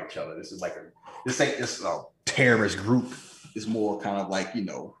care about each other. This ain't this terrorist group. It's more kind of like,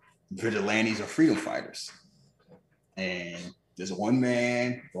 vigilantes or freedom fighters. And there's one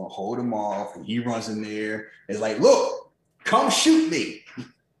man gonna hold him off, and he runs in there. It's like, look, come shoot me.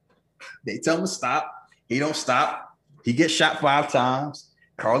 They tell him to stop. He don't stop. He gets shot 5 times.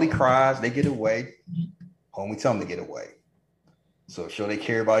 Carly cries. They get away. Homie tell him to get away. So show they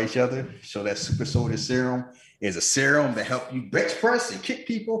care about each other. Show that super soldier serum is a serum that help you bench press and kick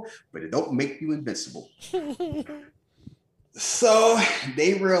people, but it don't make you invincible. So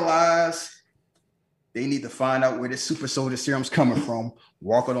they realize they need to find out where this super soldier serum's coming from.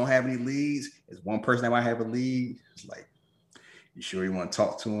 Walker don't have any leads. There's one person that might have a lead. It's like, you sure you want to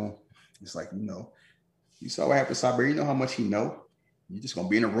talk to him? It's like, you saw what happened to Cyber. You know how much he know. You're just gonna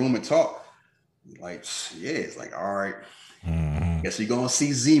be in a room and talk. Like, yeah, it's like, all right. Guess you're gonna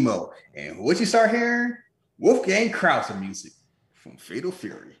see Zemo. And what you start hearing? Wolfgang Krauser music from Fatal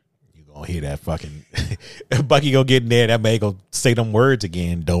Fury. You gonna hear that fucking Bucky gonna get in there. That man gonna say them words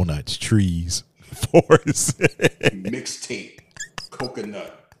again. Donuts, trees, forest. Mixtape,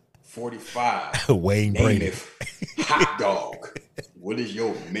 coconut, 45. Wayne Brady. Hot dog. What is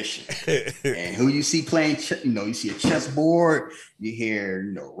your mission? And who you see playing, you see a chessboard, you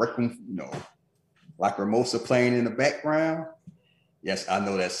hear, Lacrimosa playing in the background. Yes, I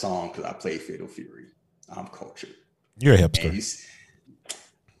know that song because I played Fatal Fury. I'm cultured. You're a hipster.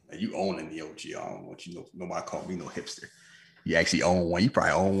 You owning the OG. I don't want nobody call me no hipster. You actually own one. You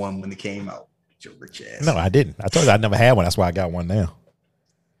probably own one when it came out. Your rich ass. No, I didn't. I told you I never had one. That's why I got one now.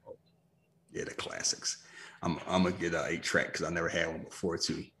 Yeah, the classics. I'm gonna get an 8-track because I never had one before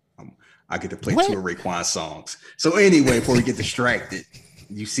too. I get to play 2 of Raekwon songs. So anyway, before we get distracted,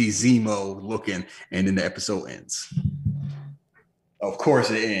 you see Zemo looking, and then the episode ends. Of course,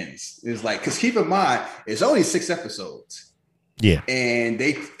 it ends. It's like, because keep in mind, it's only 6 episodes. Yeah. And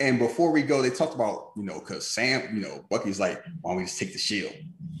before we go, they talked about, because Sam, Bucky's like, why don't we just take the shield?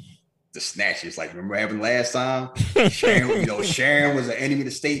 The snatches, like, remember what happened last time? Sharon was an enemy of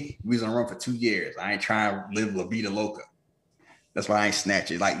the state. We was on run for 2 years. I ain't trying to live La Vida Loca. That's why I ain't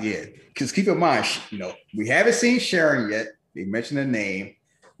snatch it. Like, yeah, because keep in mind, we haven't seen Sharon yet. They mentioned her name.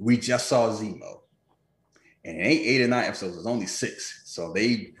 We just saw Zemo, and it ain't 8 or 9 episodes. It's only 6. So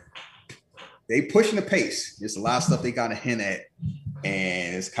they pushing the pace. There's a lot of stuff they got to hint at,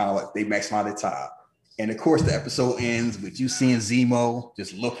 and it's kind of like they maximize their time. And of course, the episode ends with you seeing Zemo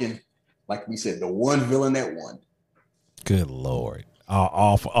just looking. Like we said, the one villain that won. Good Lord.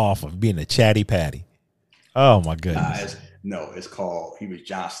 Off of being a chatty patty. Oh, my goodness. It's called, he was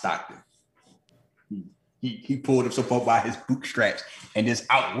John Stockton. He pulled himself up by his bootstraps and just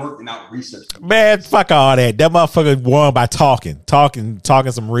outworked and out-researched. Man, fuck all that. That motherfucker won by talking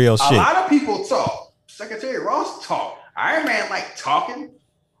some real shit. A lot of people talk. Secretary Ross talk. Iron Man like talking.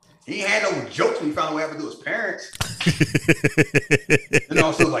 He had no jokes when he found out what happened to his parents. And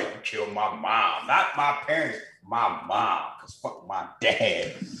also like, you killed my mom. Not my parents, my mom. Because fuck my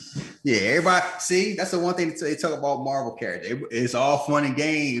dad. Yeah, everybody, see, that's the one thing they talk about Marvel characters. It's all fun and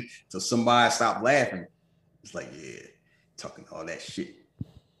games until somebody stop laughing. It's like, yeah, talking all that shit.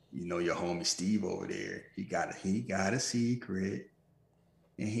 You know your homie Steve over there. He got a secret,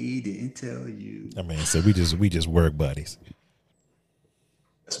 and he didn't tell you. I mean, so we just work buddies.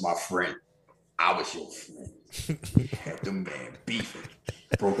 That's my friend. I was your friend. Had them man beefing,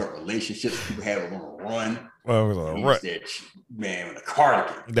 broke up relationships. People had them on a run. Well, He was that man with a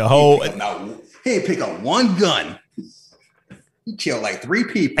cardigan. The whole he didn't pick up one gun. He killed like 3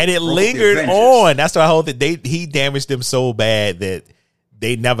 people, and it lingered on. That's the whole thing. He damaged them so bad that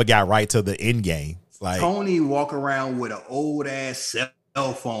they never got right to the end game. Like Tony walk around with an old ass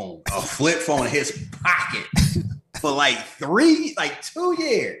cell phone, a flip phone in his pocket for like 2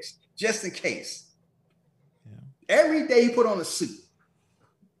 years, just in case. Yeah. Every day he put on a suit.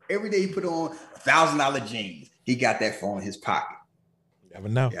 Every day he put on $1,000 jeans. He got that phone in his pocket. You never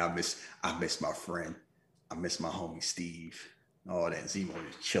know. Yeah, I miss my friend. I miss my homie Steve. All that Zemo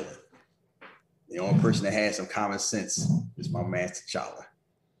is chilling. The only person that has some common sense is my man T'Challa.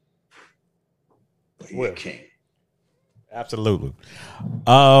 But he's a king. Absolutely.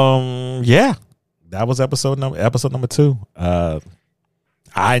 Yeah. That was episode number 2. I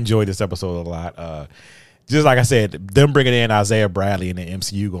enjoyed this episode a lot. Just like I said, them bringing in Isaiah Bradley in the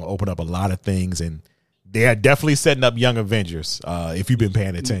MCU gonna open up a lot of things, and they are definitely setting up Young Avengers. If you've been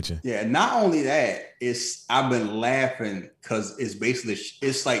paying attention, yeah. Not only that, I've been laughing because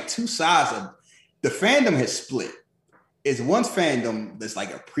it's like two sides of the fandom has split. It's one fandom that's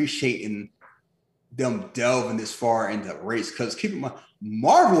like appreciating them delving this far into race, because keep in mind,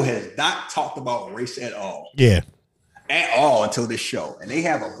 Marvel has not talked about race at all. Yeah, at all until this show, and they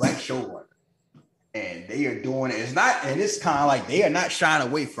have a black showrunner. And they are doing it. It's kind of like they are not shying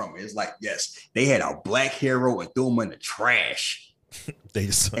away from it. It's like, yes, they had a black hero and threw him in the trash.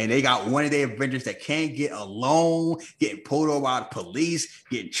 And they got one of their Avengers that can't get a loan, getting pulled over by the police,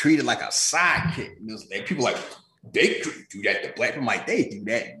 getting treated like a sidekick. And people like, they couldn't do that to black people. Like, they do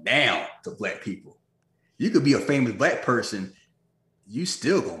that now to black people. You could be a famous black person, you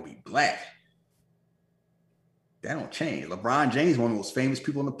still gonna be black. That don't change. LeBron James, one of the most famous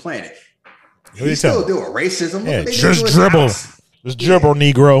people on the planet. He's still doing racism. Yeah, just dribble. Just dribble,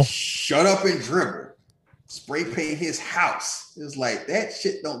 Negro. Shut up and dribble. Spray paint his house. It's like that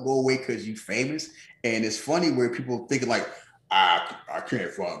shit don't go away because you famous. And it's funny where people thinking like, I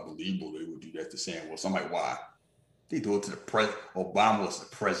can't find believable they would do that to Sam Wilson. I'm like, why? They do it to the president. Obama was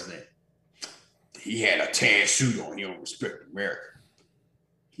the president. He had a tan suit on. He don't respect America.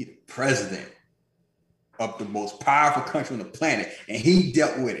 He the president of the most powerful country on the planet, and he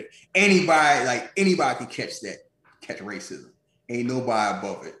dealt with it. Anybody can catch racism. Ain't nobody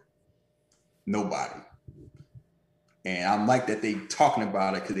above it. Nobody. And I'm like that they talking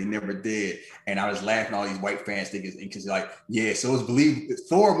about it because they never did. And I was laughing at all these white fans thinking, because they're like, yeah, so it's believable.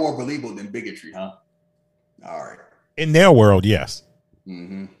 Thor more believable than bigotry, huh? All right. In their world, yes.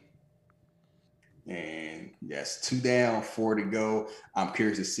 Mm-hmm. And yes, 2 down, 4 to go. I'm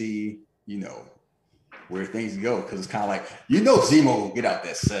curious to see, where things go, because it's kind of like, Zemo will get out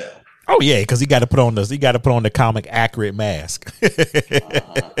that cell. Oh yeah, because he got to put on the comic accurate mask.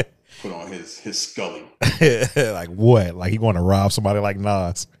 Put on his Scully. Like what? Like he want to rob somebody like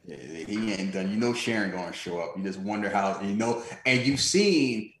Nas? Yeah, he ain't done. Sharon going to show up. You just wonder how. And you've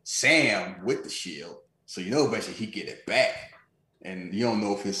seen Sam with the shield, so eventually he get it back. And you don't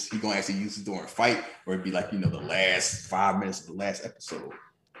know if he gonna actually use it during a fight, or it'd be like the last 5 minutes of the last episode.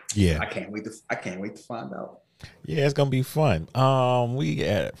 Yeah, I can't wait to find out. Yeah, it's gonna be fun. We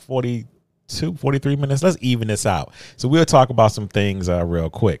at 42, 43 minutes. Let's even this out. So we'll talk about some things real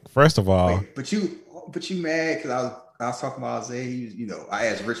quick. First of all, wait, but you mad because I was talking about Isaiah. I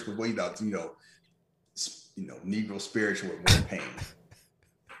asked Rich for what about Negro spiritual with more pain.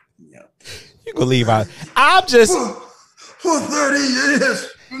 You can leave out. I'm just for 30 years.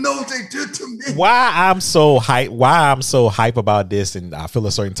 You know what they did to me. Why I'm so hype about this, and I feel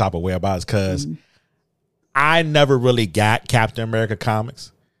a certain type of way about it, is because I never really got Captain America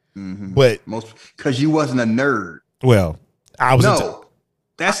comics. Mm-hmm. But because you wasn't a nerd. Well, I was. No,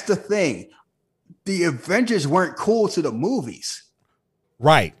 that's the thing. The Avengers weren't cool to the movies,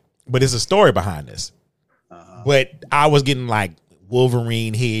 right? But there's a story behind this. But I was getting like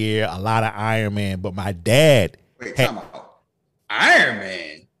Wolverine here, a lot of Iron Man. But my dad, time out. Iron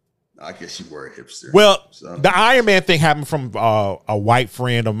Man. I guess you were a hipster. Well, the Iron Man thing happened from a white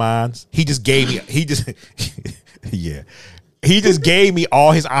friend of mine. He just gave me. He just gave me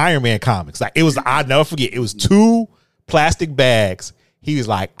all his Iron Man comics. Like it was, I'll never forget. It was 2 plastic bags. He was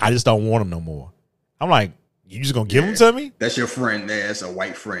like, I just don't want them no more. I'm like, you just gonna give them to me? That's your friend. That's a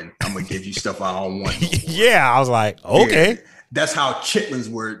white friend. I'm gonna give you stuff I don't want. Yeah, I was like, okay. That's how chitlins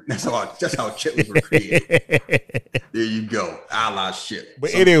were. That's how chitlins were created. There you go, a la shit.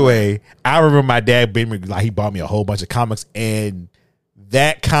 But anyway, I remember my dad he bought me a whole bunch of comics, and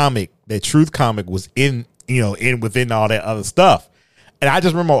that Truth comic, was in within all that other stuff. And I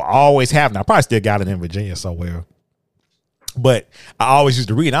just remember always having. I probably still got it in Virginia somewhere, but I always used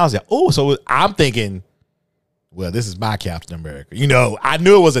to read. And I was like, oh, so I'm thinking, well, this is my Captain America. I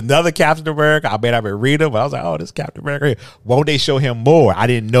knew it was another Captain America. I bet I've been reading, but I was like, oh, this is Captain America. Won't they show him more? I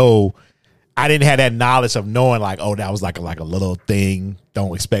didn't know. I didn't have that knowledge of knowing like, oh, that was like a little thing.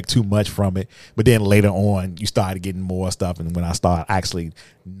 Don't expect too much from it. But then later on, you started getting more stuff. And when I started actually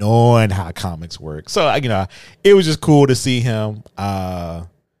knowing how comics work. So, it was just cool to see him. I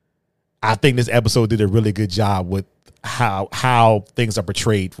think this episode did a really good job with how things are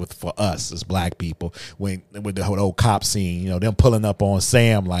portrayed for us as black people with the whole old cop scene, them pulling up on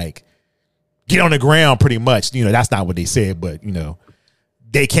Sam like get on the ground pretty much. That's not what they said, but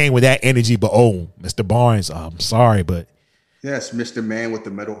they came with that energy. But Mr. Barnes, I'm sorry, but yes, Mr. Man with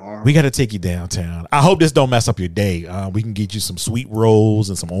the metal arm, we got to take you downtown. I hope this don't mess up your day. We can get you some sweet rolls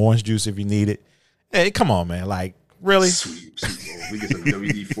and some orange juice if you need it. Hey, come on, man, like really sweet rolls. We get some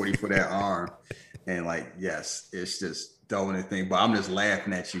WD-40 for that arm. And like, yes, it's just throwing a thing, but I'm just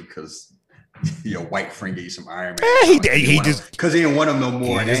laughing at you because your white friend gave you some Iron Man. Yeah, he just because he didn't want him no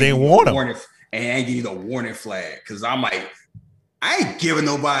more. He just ain't want him, and ain't give you the warning flag. Because I'm like, I ain't giving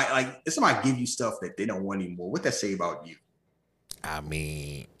nobody like if somebody give you stuff that they don't want anymore. What that say about you? I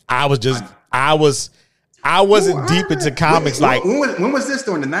mean, I wasn't deep into comics. When was this?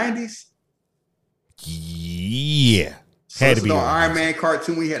 During the 90s? Yeah, so had to be the Iron Man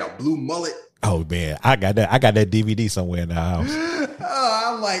cartoon. We had a blue mullet. Oh man, I got that DVD somewhere in the house.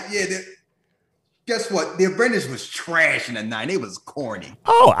 I'm like, yeah. Guess what? The Avengers was trash in the 90s. It was corny.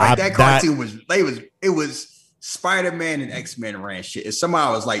 Oh, that cartoon was. It was Spider-Man and X-Men ran shit. And somehow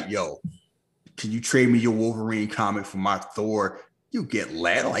I was like, yo, can you trade me your Wolverine comic for my Thor? You get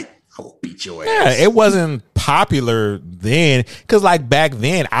laughed. Like, I will beat your ass. Yeah, it wasn't popular then because like back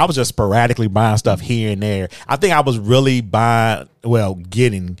then I was just sporadically buying stuff here and there. I think I was really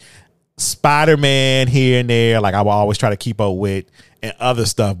getting Spider-Man here and there, like I will always try to keep up with, and other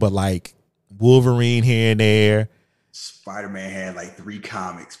stuff, but like Wolverine here and there. Spider-Man had like 3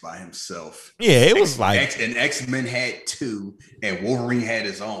 comics by himself. Yeah, it was and X-Men had 2, and Wolverine had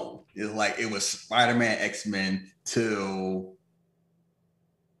his own. It was Spider-Man, X-Men till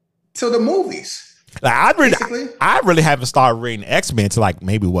the movies. Like I really haven't started reading X-Men until like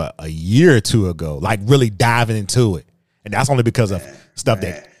maybe a year or 2 ago, like really diving into it, and that's only because of stuff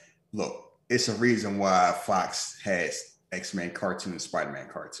that. Look, it's a reason why Fox has X-Men cartoon and Spider-Man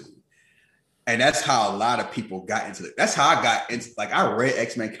cartoon. And that's how a lot of people got into it. That's how I got into like I read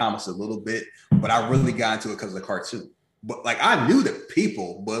X-Men comics a little bit, but I really got into it because of the cartoon. But like I knew the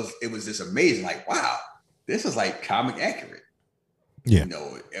people, but it was just amazing. Like, wow, this is like comic accurate. Yeah.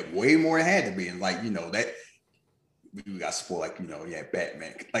 Way more than it had to be. And like, that we got spoiled, like,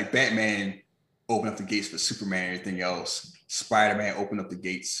 Batman. Like Batman opened up the gates for Superman and everything else. Spider-Man opened up the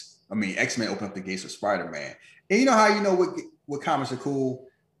gates. X-Men opened up the gates for Spider-Man. And you know how what comics are cool?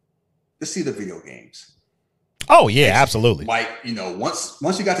 To see the video games. Oh yeah, absolutely. Like,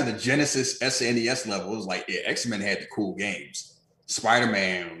 once you got to the Genesis SNES level, it was like, yeah, X-Men had the cool games.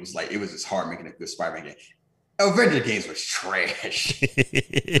 Spider-Man was like, it was just hard making a good Spider-Man game. Avenger games was trash.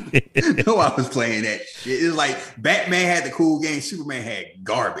 No, I was playing that shit. It was like Batman had the cool game, Superman had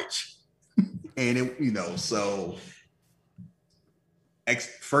garbage. And it, so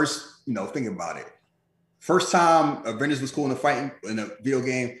first, think about it. First time Avengers was cool in a fighting in a video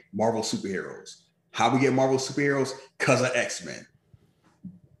game, Marvel superheroes. How we get Marvel superheroes? Because of X-Men.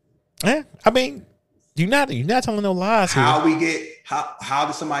 Yeah, you're not telling no lies here. How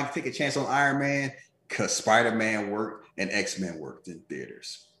did somebody take a chance on Iron Man? Because Spider-Man worked and X-Men worked in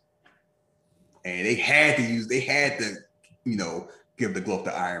theaters. And they had to give the glove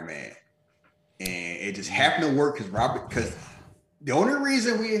to Iron Man. And it just happened to work because the only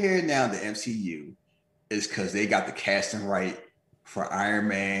reason we're here now in the MCU is because they got the casting right for Iron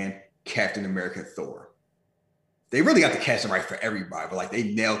Man, Captain America, Thor. They really got the casting right for everybody, but like they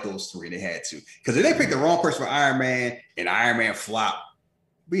nailed those 3 and they had to. Because if they picked the wrong person for Iron Man and Iron Man flop,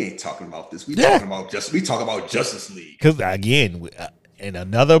 we ain't talking about this. We talking about Justice League. Because again, in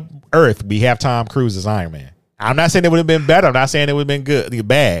another Earth, we have Tom Cruise as Iron Man. I'm not saying it would have been better. I'm not saying it would have been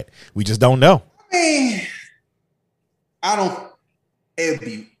bad. We just don't know. It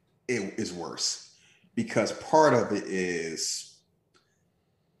is worse because part of it is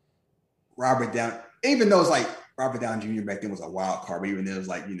Robert Downey, even though it's like Robert Downey Jr. back then was a wild card, but even then it was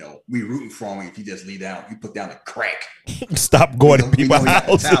like, we rooting for him if you just leave down, you put down the crack. Stop going to people's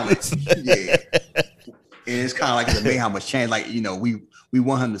houses. Yeah. And it's kind of like it made how much change. Like, we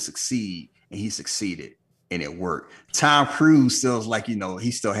want him to succeed, and he succeeded, and it worked. Tom Cruise still is like,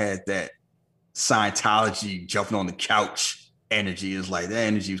 he still had that Scientology jumping on the couch energy. Is like that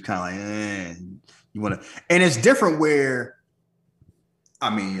energy was kind of like, you want to, and it's different where, I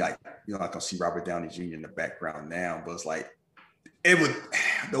mean, like, I can see Robert Downey Jr. in the background now, but it's like, it would,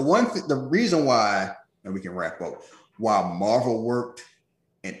 the reason why, and we can wrap up, why Marvel worked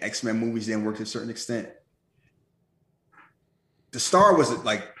and X-Men movies didn't work to a certain extent. The star was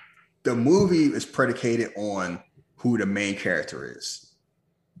like, the movie is predicated on who the main character is,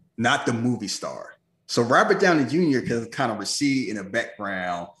 not the movie star. So Robert Downey Jr. can kind of recede in the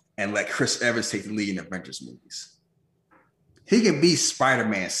background and let Chris Evans take the lead in Avengers movies. He can be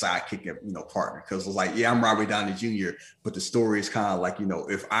Spider-Man's sidekick, partner, because it's like, yeah, I'm Robert Downey Jr., but the story is kind of like,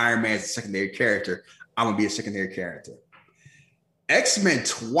 if Iron Man's a secondary character, I'm gonna be a secondary character. X-Men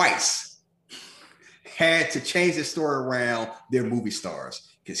twice had to change the story around their movie stars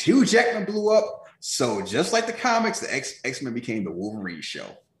because Hugh Jackman blew up. So just like the comics, the X-Men became the Wolverine show.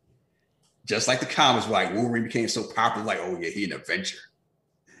 Just like the comics, like Wolverine became so popular, like, oh yeah, he an Avenger.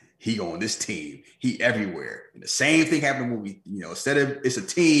 He on this team. He everywhere. And the same thing happened in the movie. Instead of it's a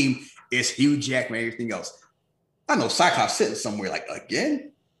team, it's Hugh Jackman, everything else. I know Cyclops sitting somewhere like,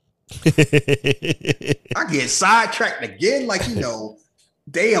 again? I get sidetracked again. Like,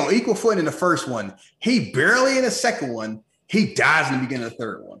 they on equal foot in the first one. He barely in the second one. He dies in the beginning of the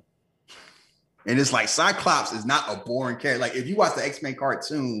third one. And it's like Cyclops is not a boring character. Like if you watch the X-Men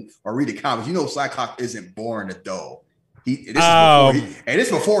cartoon or read the comics, Cyclops isn't boring or dull.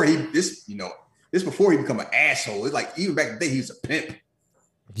 This before he become an asshole. It's like even back in the day, he was a pimp.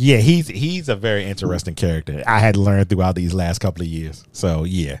 Yeah, he's a very interesting character. I had learned throughout these last couple of years. So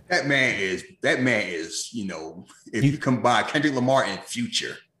yeah, that man is. If you combine Kendrick Lamar and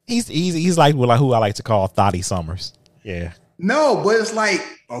Future, he's like who I like to call Thotty Summers. Yeah. No, but it's like,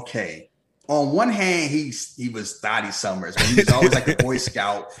 okay. On one hand, he was Thotty Summers, but he was always like a Boy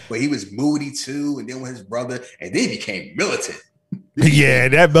Scout, but he was moody too, and then with his brother, and then he became militant. Yeah,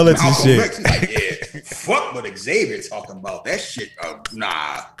 that militant Malcolm shit. X, like, yeah, fuck what Xavier talking about. That shit,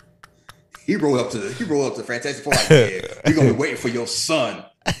 nah. He rolled up to Fantastic Four like, yeah, we're gonna be waiting for your son.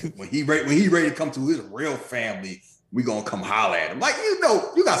 When he ready to come to his real family, we gonna come holler at him. Like,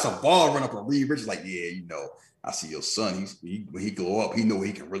 you got some ball run up and Reed Richards, like, yeah, I see your son. When he grow up, he know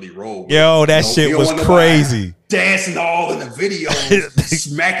he can really roll. Yo, that shit was crazy. Dancing all in the video,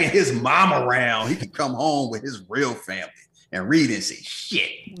 smacking his mom around. He can come home with his real family and read and say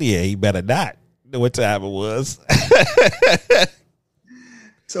shit. Yeah, he better not know what time it was.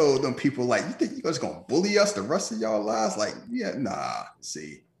 So them people like, you think you guys gonna bully us the rest of y'all lives? Like, yeah, nah.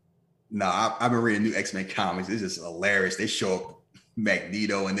 I've been reading new X-Men comics. It's just hilarious. They show up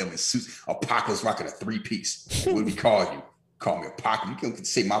Magneto and them in suits. Apocalypse rocking a 3-piece. What do we call you? Call me Apocalypse. You can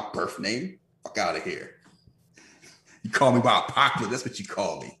say my birth name. Fuck out of here. You call me by Apocalypse. That's what you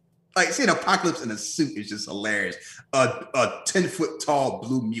call me. Like seeing Apocalypse in a suit is just hilarious. A 10-foot tall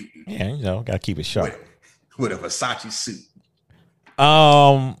blue mutant. Yeah, gotta keep it sharp. With a Versace suit.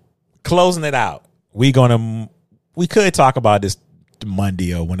 Closing it out. We could talk about this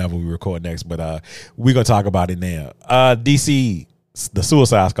Monday or whenever we record next, but we're gonna talk about it now. DC, the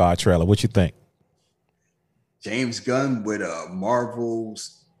Suicide Squad trailer. What you think? James Gunn with a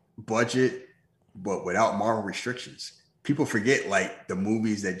Marvel's budget, but without Marvel restrictions. People forget like the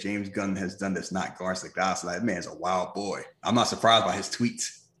movies that James Gunn has done that's not Guardians of the Galaxy. That man's a wild boy. I'm not surprised by his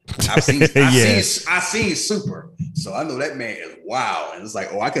tweets. I've seen Super, so I know that man is wild. And it's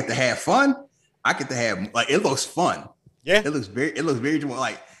like, I get to have fun. I get to have like it looks fun. Yeah, it looks very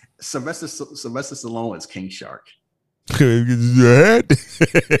like Sylvester Stallone is King Shark. Like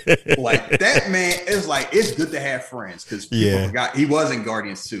that man is like, it's good to have friends because people forgot he was in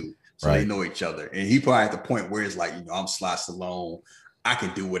Guardians too, so They know each other. And he probably at the point where it's like, I'm Sly Stallone. I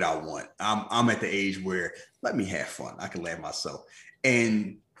can do what I want. I'm at the age where let me have fun. I can laugh myself.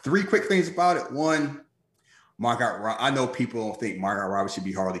 And 3 quick things about it. One, Margot Robbie. I know people don't think Margot Robbie should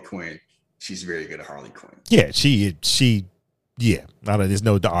be Harley Quinn. She's very good at Harley Quinn. Yeah, she. Yeah, there's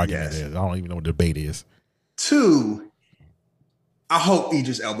no argument. Yes. I don't even know what the debate is. 2, I hope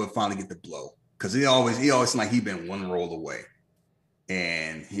Idris Elba finally get the blow because he always seems like he's been one roll away,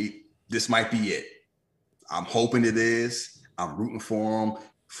 and this might be it. I'm hoping it is. I'm rooting for him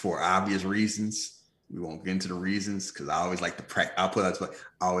for obvious reasons. We won't get into the reasons because I always like to practice. I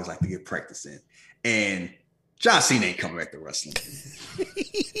always like to get practice in. And John Cena ain't coming back to wrestling.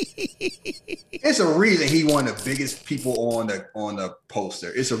 It's a reason he one of the biggest people on the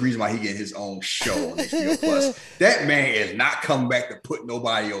poster. It's a reason why he getting his own show on HBO Plus. That man is not coming back to put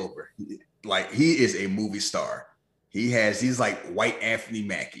nobody over. Like, he is a movie star. He's like white Anthony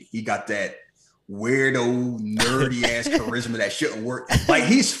Mackie. He got that weirdo, nerdy ass charisma that shouldn't work. Like,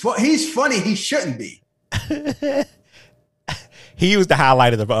 he's funny. He shouldn't be. He was the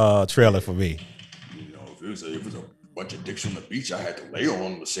highlight of the trailer for me. You know, if it was a bunch of dicks on the beach, I had to lay on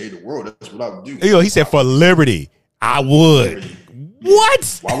them to save the world. That's what I would do. You know, he said for liberty, I would.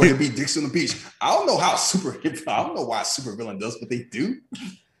 What? Why would it be dicks on the beach? I don't know why a super villain does what they do.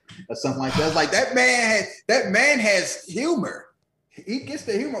 Or something like that. It's like that man has humor. He gets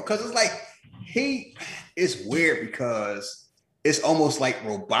the humor because it's like it's weird because it's almost like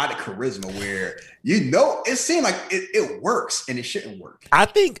robotic charisma where it seems like it works and it shouldn't work. I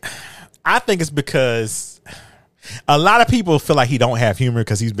think it's because a lot of people feel like he don't have humor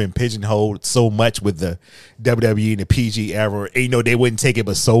because he's been pigeonholed so much with the WWE and the PG era. And, they wouldn't take it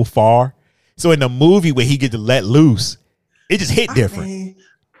but so far. So in the movie where he get to let loose, it just hit different.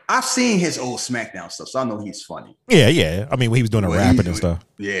 I've seen his old SmackDown stuff, so I know he's funny. Yeah. I mean, when he was doing the rapping and stuff.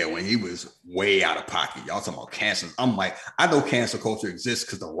 Yeah, when he was way out of pocket. Y'all talking about cancel. I'm like, I know cancel culture exists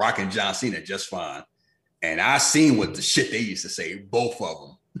because The Rock and John Cena are just fine. And I seen what the shit they used to say, both of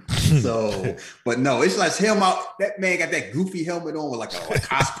them. So, but no, it's like him out. That man got that goofy helmet on with like a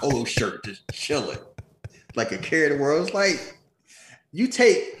Cos Polo shirt, just chilling. Like a carry the world. It's like, you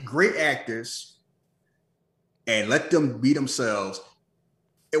take great actors and let them be themselves.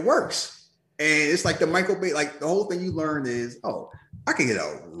 It works. And it's like the Michael Bay, like the whole thing you learn is, I can get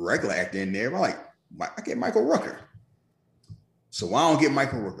a regular actor in there. I get Michael Rooker. So why don't get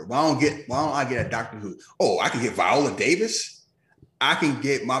Michael Rooker? Why don't I get a Doctor Who? I can get Viola Davis. I can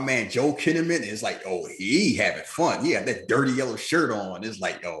get my man Joe Kinnaman. It's like, he having fun. He had that dirty yellow shirt on. It's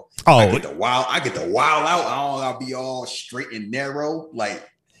like, I get the wild out. I'll be all straight and narrow. Like,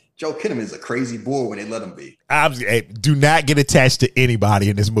 Joe Kinnaman is a crazy boy when they let him be. Do not get attached to anybody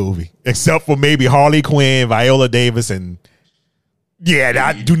in this movie except for maybe Harley Quinn, Viola Davis, and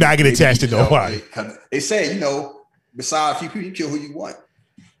do not get attached to nobody. They say, besides a few people, you kill who you want.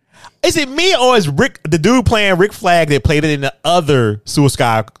 Is it me or is the dude playing Rick Flag that played it in the other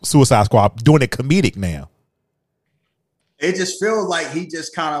Suicide Squad doing it comedic now? It just feels like he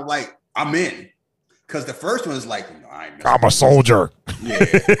just kind of like, I'm in. Because the first one is like, I'm a soldier. Yeah.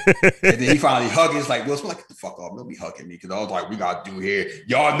 And then he finally hugged. It's like, Will Smith, get the fuck off. Don't be hugging me. Because I was like, we got to do here.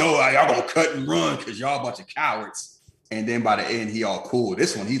 Y'all know y'all going to cut and run because y'all a bunch of cowards. And then by the end, he all cool.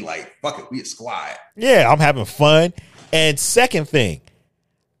 This one, he like, fuck it, we a squad. Yeah, I'm having fun. And second thing,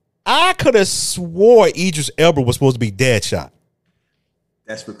 I could have swore Idris Elba was supposed to be Deadshot.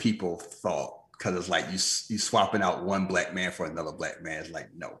 That's what people thought. Because it's like you swapping out one black man for another black man. It's like,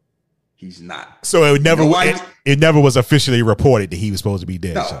 no. He's not. So it never was officially reported that he was supposed to be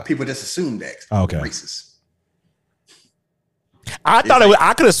dead. No, people just assumed that. Okay. Racist.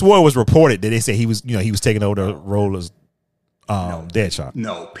 I could have swore it was reported that they said he was taking over the role as Deadshot.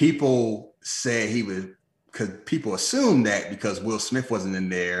 No, people said he was because people assumed that because Will Smith wasn't in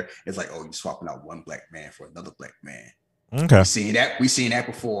there. It's like, you're swapping out one black man for another black man. Okay. We seen that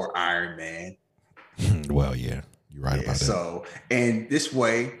before Iron Man. Well, yeah, you're right about that. So, and this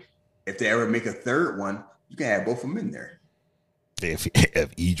way, if they ever make a third one, you can have both of them in there. If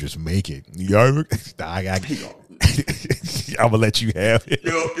Idris make it, I'm gonna let you have it.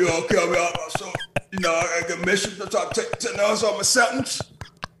 You don't kill me out. So, I got mission to talk 10 hours on my sentence.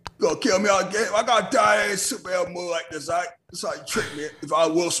 You gonna kill me out again? I gotta die in a superhero movie like this. That's how you trick me. If I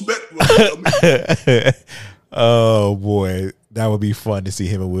Will Smith, you kill me. Oh boy, that would be fun to see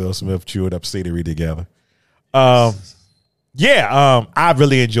him and Will Smith chewing up scenery together. I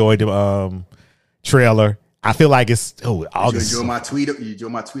really enjoyed the trailer. I feel like it's August. You enjoy my tweet? You enjoy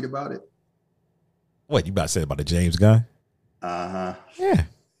my tweet about it? What you about to say about the James Gunn? Yeah.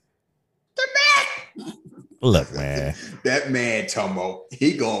 The man. Look, man. That man, Tomo,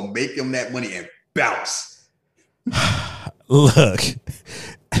 he gonna make him that money and bounce. Look,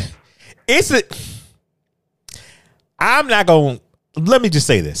 I'm not gonna. Let me just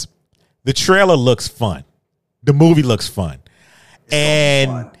say this: the trailer looks fun. The movie looks fun.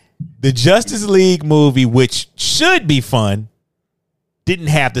 The Justice League movie, which should be fun, didn't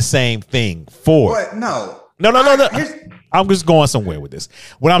have the same thing for it. What? No. I'm just going somewhere with this.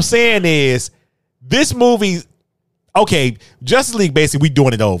 What I'm saying is this movie, okay, Justice League, basically, we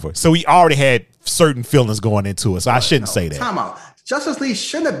doing it over. So we already had certain feelings going into it. So I shouldn't say that. Time out. Justice League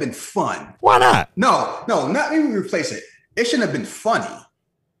shouldn't have been fun. Why not? No, not even replace it. It shouldn't have been funny.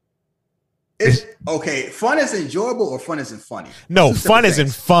 It's okay. Fun is enjoyable or fun isn't funny. No, Two fun separate isn't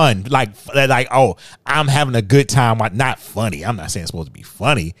things. fun. Like, oh, I'm having a good time. Not funny. I'm not saying it's supposed to be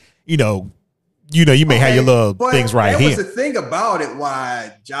funny. You may have your little But things right that here. was the thing about it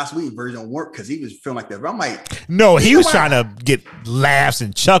why Joss Whedon version don't work because he was feeling like that. But I'm like, No, he you was know trying what? to get laughs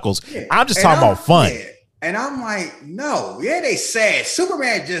and chuckles. Yeah. I'm just And talking about fun. yeah. And I'm like, no, yeah, they sad.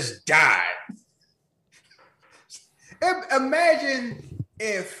 Superman just died. Imagine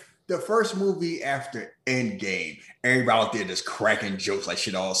if the first movie after Endgame, everybody out there just cracking jokes like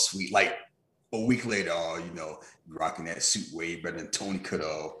shit all sweet. Like a week later, rocking that suit way better than Tony could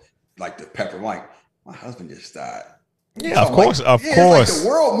have. Like the pepper, like my husband just died. Yeah, So of course, it's like the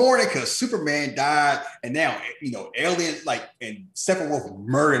world mourning because Superman died, and now aliens and Steppenwolf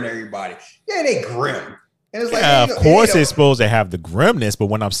murdering everybody. Yeah, they grim. And it's like, Yeah, of course it's supposed to have the grimness, but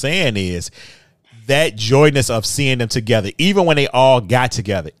what I'm saying is that joyness of seeing them together, even when they all got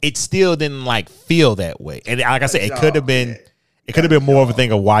together, it still didn't feel that way. And like I said, it could have been more of a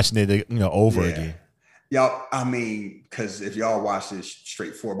thing of watching it, over again. Y'all, I mean, because if y'all watch this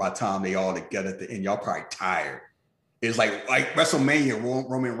straightforward, by the time they all together at the end, y'all probably tired. It's like WrestleMania,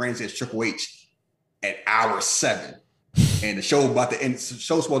 Roman Reigns as Triple H at hour 7. And the show about to end,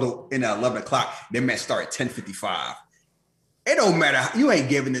 show's supposed to end at 11 o'clock. That match start at 10:55. It don't matter. You ain't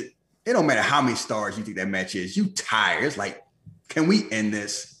giving it. It don't matter how many stars you think that match is. You tired. It's like, can we end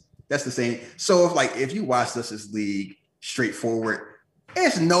this? That's the same. So if you watch Justice League straightforward,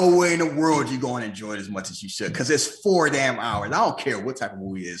 there's no way in the world you're going to enjoy it as much as you should because it's 4 damn hours. I don't care what type of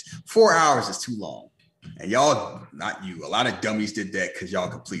movie it is. 4 hours is too long. And y'all, not you, a lot of dummies did that because y'all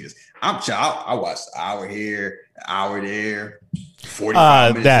completers. I watched an hour here, an hour there,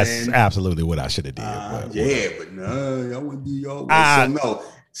 45 minutes That's in. absolutely what I should have did. But no, I wouldn't do y'all. So no.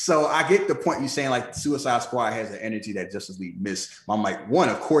 So I get the point you're saying, like Suicide Squad has the energy that Justice League missed. I'm like, one,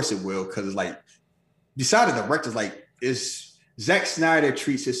 of course it will, because it's like, besides the directors, Zack Snyder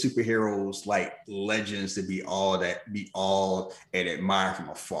treats his superheroes like legends to be all and admire from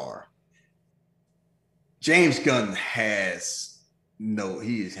afar. James Gunn has no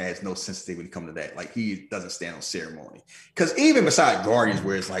sensitivity when it comes to that. Like, he doesn't stand on ceremony. Because even beside Guardians,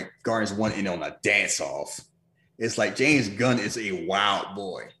 where it's like Guardians 1 in on a dance off, it's like James Gunn is a wild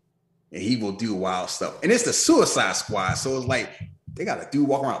boy and he will do wild stuff. And it's the Suicide Squad. So it's like they got a dude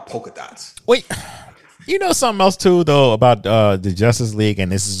walk around polka dots. Wait, you know something else too, though, about the Justice League,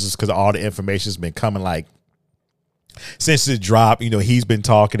 and this is just because all the information's been coming since it dropped. He's been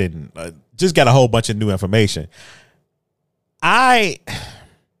talking and just got a whole bunch of new information. As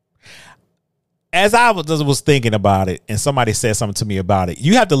I was thinking about it, and somebody said something to me about it,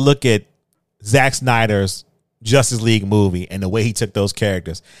 you have to look at Zack Snyder's Justice League movie and the way he took those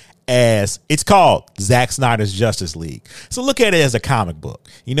characters as it's called Zack Snyder's Justice League. So look at it as a comic book.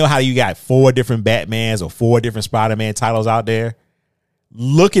 You know how you got 4 different Batmans or 4 different Spider-Man titles out there?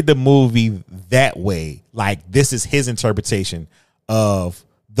 Look at the movie that way. Like, this is his interpretation of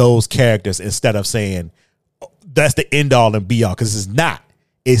those characters instead of saying that's the end all and be all, because it's not.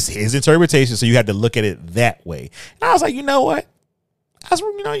 It's his interpretation, so you have to look at it that way. And I was like, you know what? I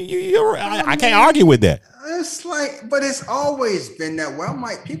can't argue with that. It's like, but it's always been that way. I'm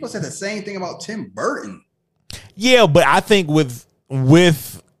like, people said the same thing about Tim Burton. Yeah, but I think with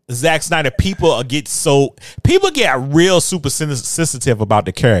Zack Snyder, people get real super sensitive about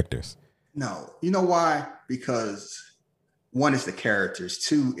the characters. No, you know why? Because 1 is the characters,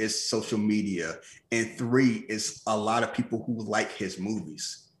 2 is social media, and 3 is a lot of people who like his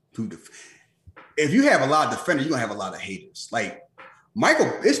movies. If you have a lot of defenders, you're gonna have a lot of haters. Like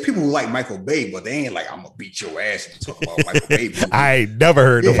it's people who like Michael Bay, but they ain't like, I'm gonna beat your ass if you talk about Michael Bay movies. I ain't never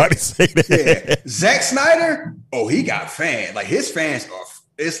heard nobody say that. Yeah, Zack Snyder, he got fans. Like, his fans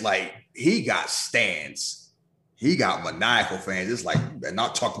it's like he got stands. He got maniacal fans. It's like, they're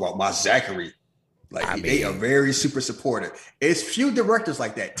not talking about my Zachary. Like, they are very super supportive. It's few directors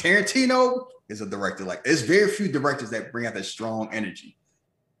like that. Tarantino is a director it's very few directors that bring out that strong energy.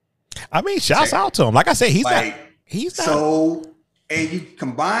 I mean, shouts out to him. Like I said, he's not. So, and you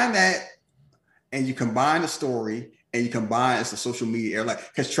combine that, and you combine the story, and you combine it's the social media era.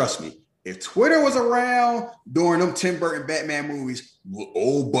 Because trust me, if Twitter was around during them Tim Burton Batman movies,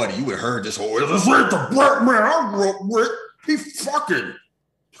 old buddy, you would have heard this whole, it's like the Batman I grew up with.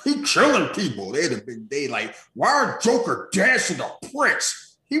 He killing people. They like, why Joker dancing to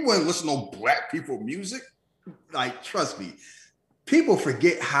Prince? He wouldn't listen to no black people music. Like, trust me, people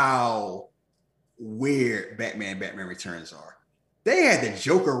forget how weird Batman Returns are. They had the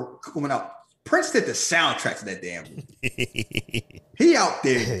Joker coming out. Prince did the soundtrack to that damn movie. He out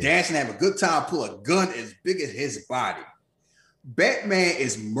there dancing, having a good time, pull a gun as big as his body. Batman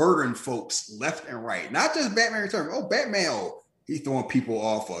is murdering folks left and right. Not just Batman Returns. Oh, Batman, he's throwing people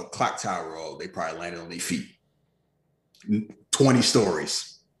off a clock tower. Oh, they probably landed on their feet. 20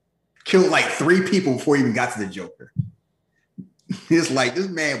 stories. Killed like 3 people before he even got to the Joker. It's like this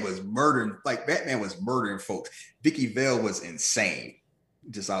man was murdering, like Batman was murdering folks. Vicky Vale was insane.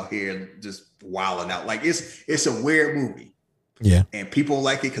 Just out here, just wilding out. Like it's a weird movie. Yeah. And people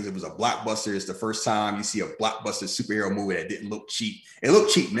like it because it was a blockbuster. It's the first time you see a blockbuster superhero movie that didn't look cheap. It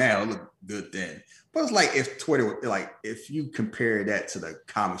looked cheap now, it looked good then. But it's like if Twitter, like if you compare that to the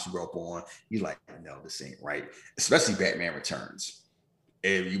comics you grew up on, you're like, no, this ain't right. Especially Batman Returns.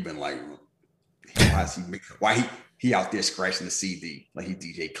 And you've been like, why he out there scratching the CD like he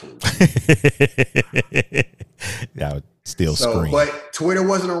DJ Clue. That would still scream. But Twitter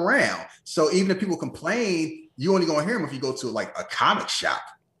wasn't around. So even if people complain, you only gonna hear them if you go to like a comic shop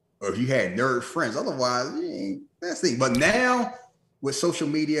or if you had nerd friends. Otherwise, that's the thing. But now with social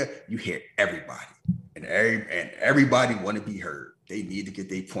media, you hear everybody. And everybody want to be heard. They need to get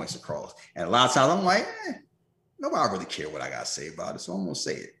their points across. And a lot of times I'm like, nobody really care what I gotta say about it. So I'm gonna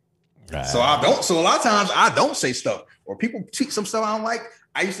say it. Right. So a lot of times I don't say stuff, or people tweet some stuff I don't like.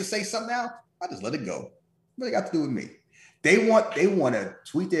 I used to say something now, I just let it go. What they got to do with me? They want to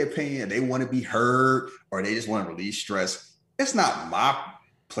tweet their opinion, they want to be heard, or they just want to release stress. It's not my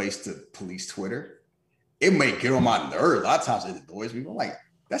place to police Twitter. It may get on my nerves. A lot of times it annoys me. I'm like,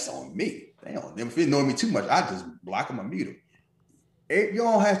 that's on me. If it annoys me too much, I just block them or mute them. You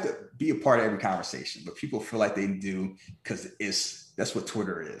don't have to be a part of every conversation, but people feel like they do because that's what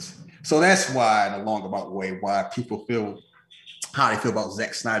Twitter is. So that's why, in a long way, why people feel how they feel about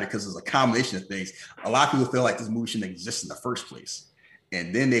Zack Snyder, because it's a combination of things. A lot of people feel like this movie shouldn't exist in the first place.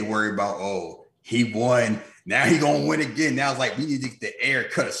 And then they worry about, he won. Now he gonna win again. Now it's like, we need to get the air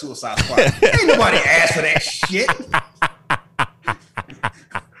cut of Suicide Squad. Ain't nobody asked for that shit.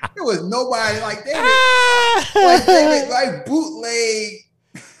 There was nobody like David, like bootleg.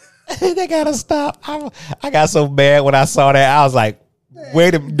 They gotta stop. I got so mad when I saw that. I was like,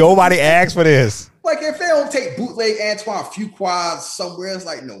 nobody asked for this. Like, if they don't take bootleg Antoine Fuqua somewhere, it's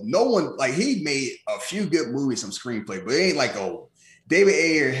like, no one, like, he made a few good movies, some screenplay, but it ain't like, David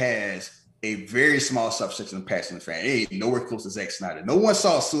Ayer has a very small subsection of passion fan. It ain't nowhere close to Zack Snyder. No one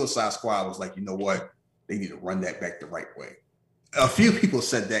saw Suicide Squad was like, you know what? They need to run that back the right way. A few people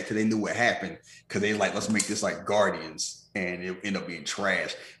said that because they knew what happened, because they like, let's make this like Guardians, and it ended up being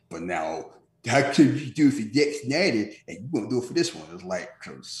trash. But now, how could you do it for Zack Snyder and you won't do it for this one? It's like,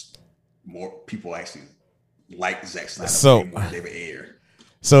 because more people actually like Zack Snyder more than David Ayer.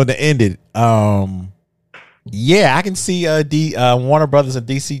 So to end it, yeah, I can see Warner Brothers and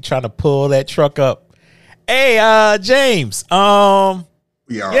DC trying to pull that truck up. Hey, James,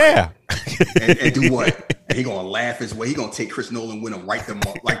 yeah. And do what? And he gonna laugh his way. He gonna take Chris Nolan with him, write them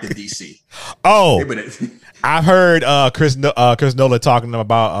up like the DC. Oh, I've heard Chris Nolan talking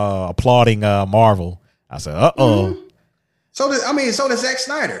about applauding Marvel. I said, Mm-hmm. So does Zack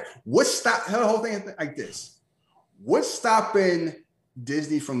Snyder. What's stop the whole thing like this? What's stopping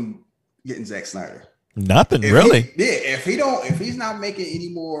Disney from getting Zack Snyder? Nothing, really. If he's not making any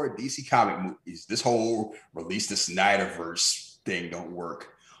more DC comic movies, this whole release the Snyderverse thing don't work.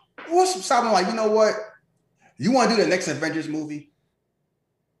 What's stopping? Like, you know what? You want to do the next Avengers movie?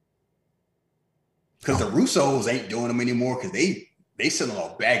 Because the Russos ain't doing them anymore because they sitting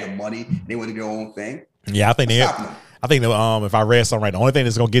on a bag of money. They want to do their own thing. Yeah, I think if I read something right, the only thing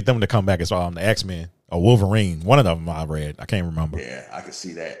that's gonna get them to come back is the X-Men or Wolverine. One of them I read. I can't remember. Yeah, I can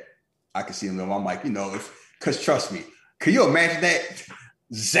see that. I can see them. I'm like, because trust me, can you imagine that?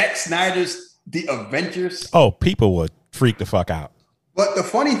 Zack Snyder's The Avengers? Oh, people would freak the fuck out. But the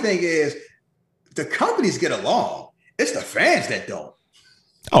funny thing is, the companies get along. It's the fans that don't.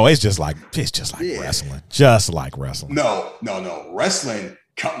 Oh, it's just like wrestling. Just like wrestling. No. Wrestling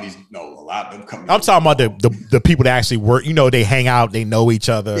companies, a lot of them companies. I'm talking about the people that actually work. They hang out, they know each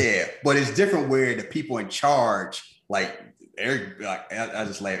other. Yeah, but it's different where the people in charge, like Eric, I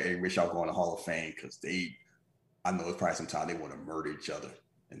just laugh at Eric Bischoff going to Hall of Fame because I know it's probably sometimes they want to murder each other.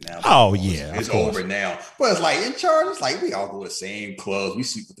 And now, it's over now. But it's like in charge, it's like we all go to the same clubs, we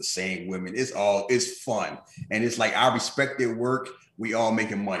sleep with the same women. It's fun, and it's like I respect their work. We all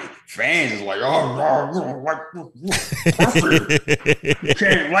making money. Fans is like, you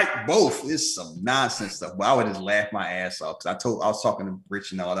can't like both. It's some nonsense stuff. But I would just laugh my ass off because I was talking to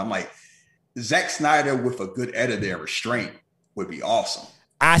Rich and all that. I'm like, Zack Snyder with a good editor and restraint would be awesome.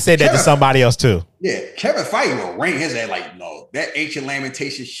 I said that to somebody else too. Yeah, Kevin Feige will ring his head like, no, that ancient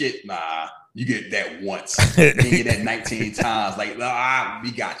lamentation shit, nah, you get that once. You get that 19 times. Like, nah,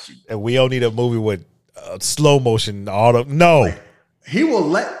 we got you. And we don't need a movie with slow motion. All the no. They will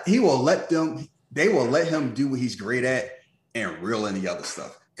let him do what he's great at and reel in the other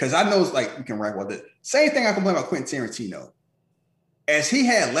stuff. Because I know it's like you can write about this. Same thing I complain about Quentin Tarantino. As he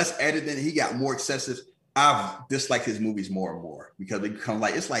had less editing, he got more excessive. I've disliked his movies more and more because they become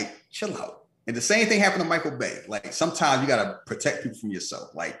like, it's like, chill out. And the same thing happened to Michael Bay. Like sometimes you gotta protect people from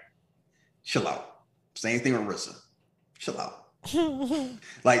yourself. Like, chill out. Same thing with RZA. Chill out.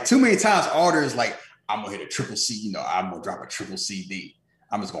 Like too many times orders like, I'm gonna hit a triple C, you know, I'm gonna drop a triple CD.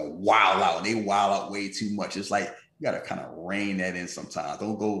 I'm just gonna wild out. And they wild out way too much. It's like you gotta kind of rein that in sometimes.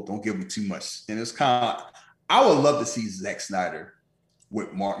 Don't give them too much. And it's kind of, I would love to see Zack Snyder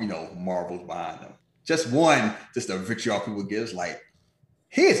with Marvel's behind him. Just the vitriol people give is like,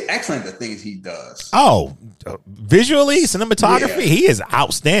 he is excellent at the things he does. Oh, visually, cinematography, he is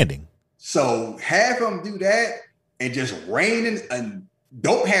outstanding. So have him do that and just rein in and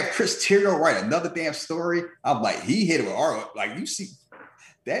don't have Chris Terrio write another damn story. I'm like, he hit it with art. Like you see,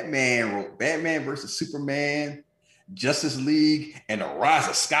 that man wrote Batman versus Superman, Justice League, and The Rise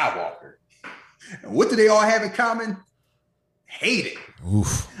of Skywalker. And what do they all have in common? Hate it.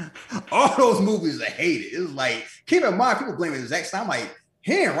 Oof. All those movies are hated. It was like, keep in mind, people blame Zack Snyder. I'm like,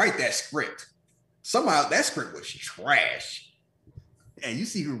 he didn't write that script. Somehow that script was trash. And you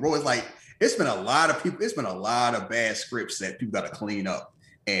see who wrote it, like, it's been a lot of bad scripts that people got to clean up.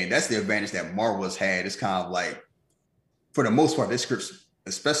 And that's the advantage that Marvel has had. It's kind of like, for the most part, their scripts,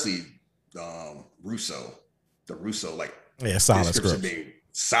 especially Russo, like, solid scripts.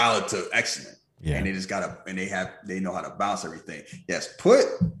 Solid to excellent. Yeah. And they just they know how to balance everything. Yes, I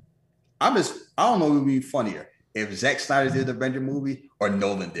don't know what would be funnier if Zack Snyder did the Avenger movie or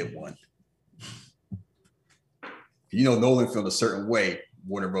Nolan did one. You know, Nolan filmed a certain way.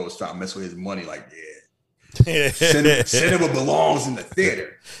 Warner Bros. Trying to mess with his money, like, yeah. Cinema belongs in the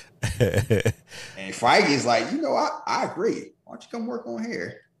theater. And Feige's like, I agree. Why don't you come work on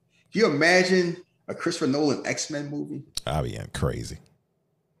here? Can you imagine a Christopher Nolan X-Men movie? I'll be crazy.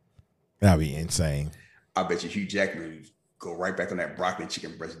 That'd be insane. I bet you Hugh Jackman would go right back on that broccoli and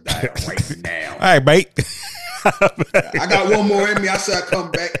chicken breast diet right now. All right, mate. I got one more in me. I said I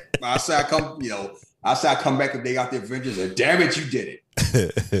come back. I said I come back if they got the Avengers. And damn it, you did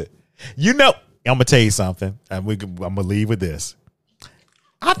it. I'm gonna tell you something. I'm gonna leave with this.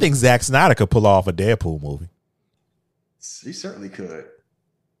 I think Zack Snyder could pull off a Deadpool movie. He certainly could.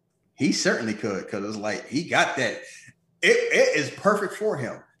 Because it's like he got that. It is perfect for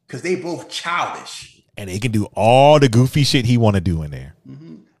him. Because they both childish. And they can do all the goofy shit he want to do in there.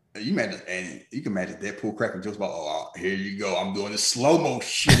 Mm-hmm. You can imagine Deadpool cracking jokes about, here you go. I'm doing the slow-mo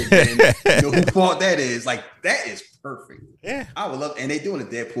shit again. You know who fault that is? Like, that is perfect. Yeah. I would love, and they're doing a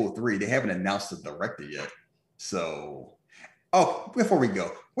Deadpool 3. They haven't announced the director yet. So, before we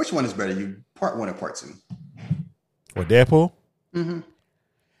go, which one is better, part 1 or part 2? What, Deadpool? Mm-hmm.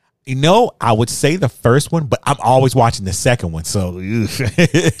 I would say the first one, but I'm always watching the second one. So, yeah,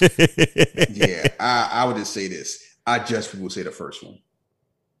 I would just say this. I just will say the first one.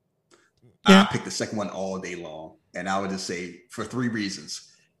 Yeah. I pick the second one all day long. And I would just say for 3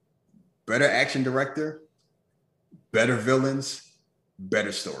 reasons. Better action director, better villains,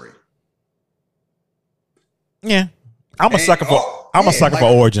 better story. Yeah. I'm a sucker for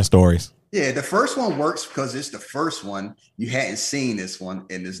origin stories. Yeah, the first one works because it's the first one. You hadn't seen this one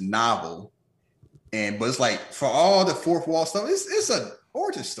in this novel. But it's like for all the fourth wall stuff, it's an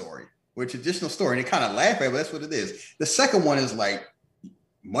origin story with a traditional story. And they kind of laugh at it, but that's what it is. The second one is like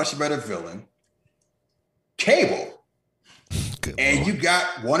much better villain. Cable. Good and Lord. You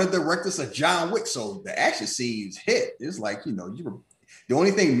got one of the directors of John Wick. So the action scenes hit. It's like, the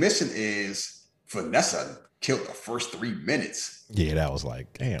only thing missing is Vanessa killed the first 3 minutes. Yeah, that was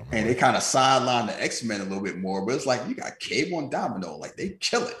like, damn. And they kind of sidelined the X-Men a little bit more, but it's like you got Cable and Domino, like they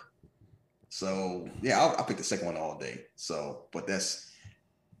kill it. So yeah, I'll pick the second one all day. So, but that's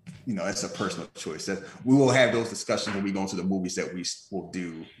a personal choice. We will have those discussions when we go into the movies that we will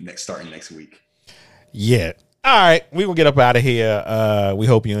do starting next week. Yeah. All right, we will get up out of here. We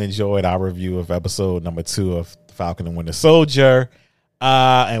hope you enjoyed our review of episode number 2 of Falcon and Winter Soldier.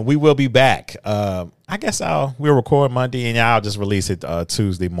 And we will be back. I guess we'll record Monday and I'll just release it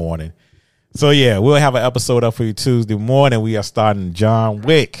Tuesday morning. So yeah, we'll have an episode up for you Tuesday morning. We are starting John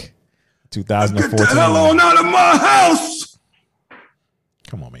Wick 2014. Get the hell on out of my house.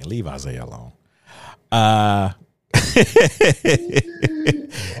 Come on, man. Leave Isaiah alone.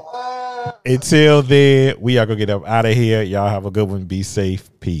 Until then, we are going to get up out of here. Y'all have a good one. Be safe.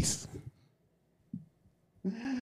 Peace.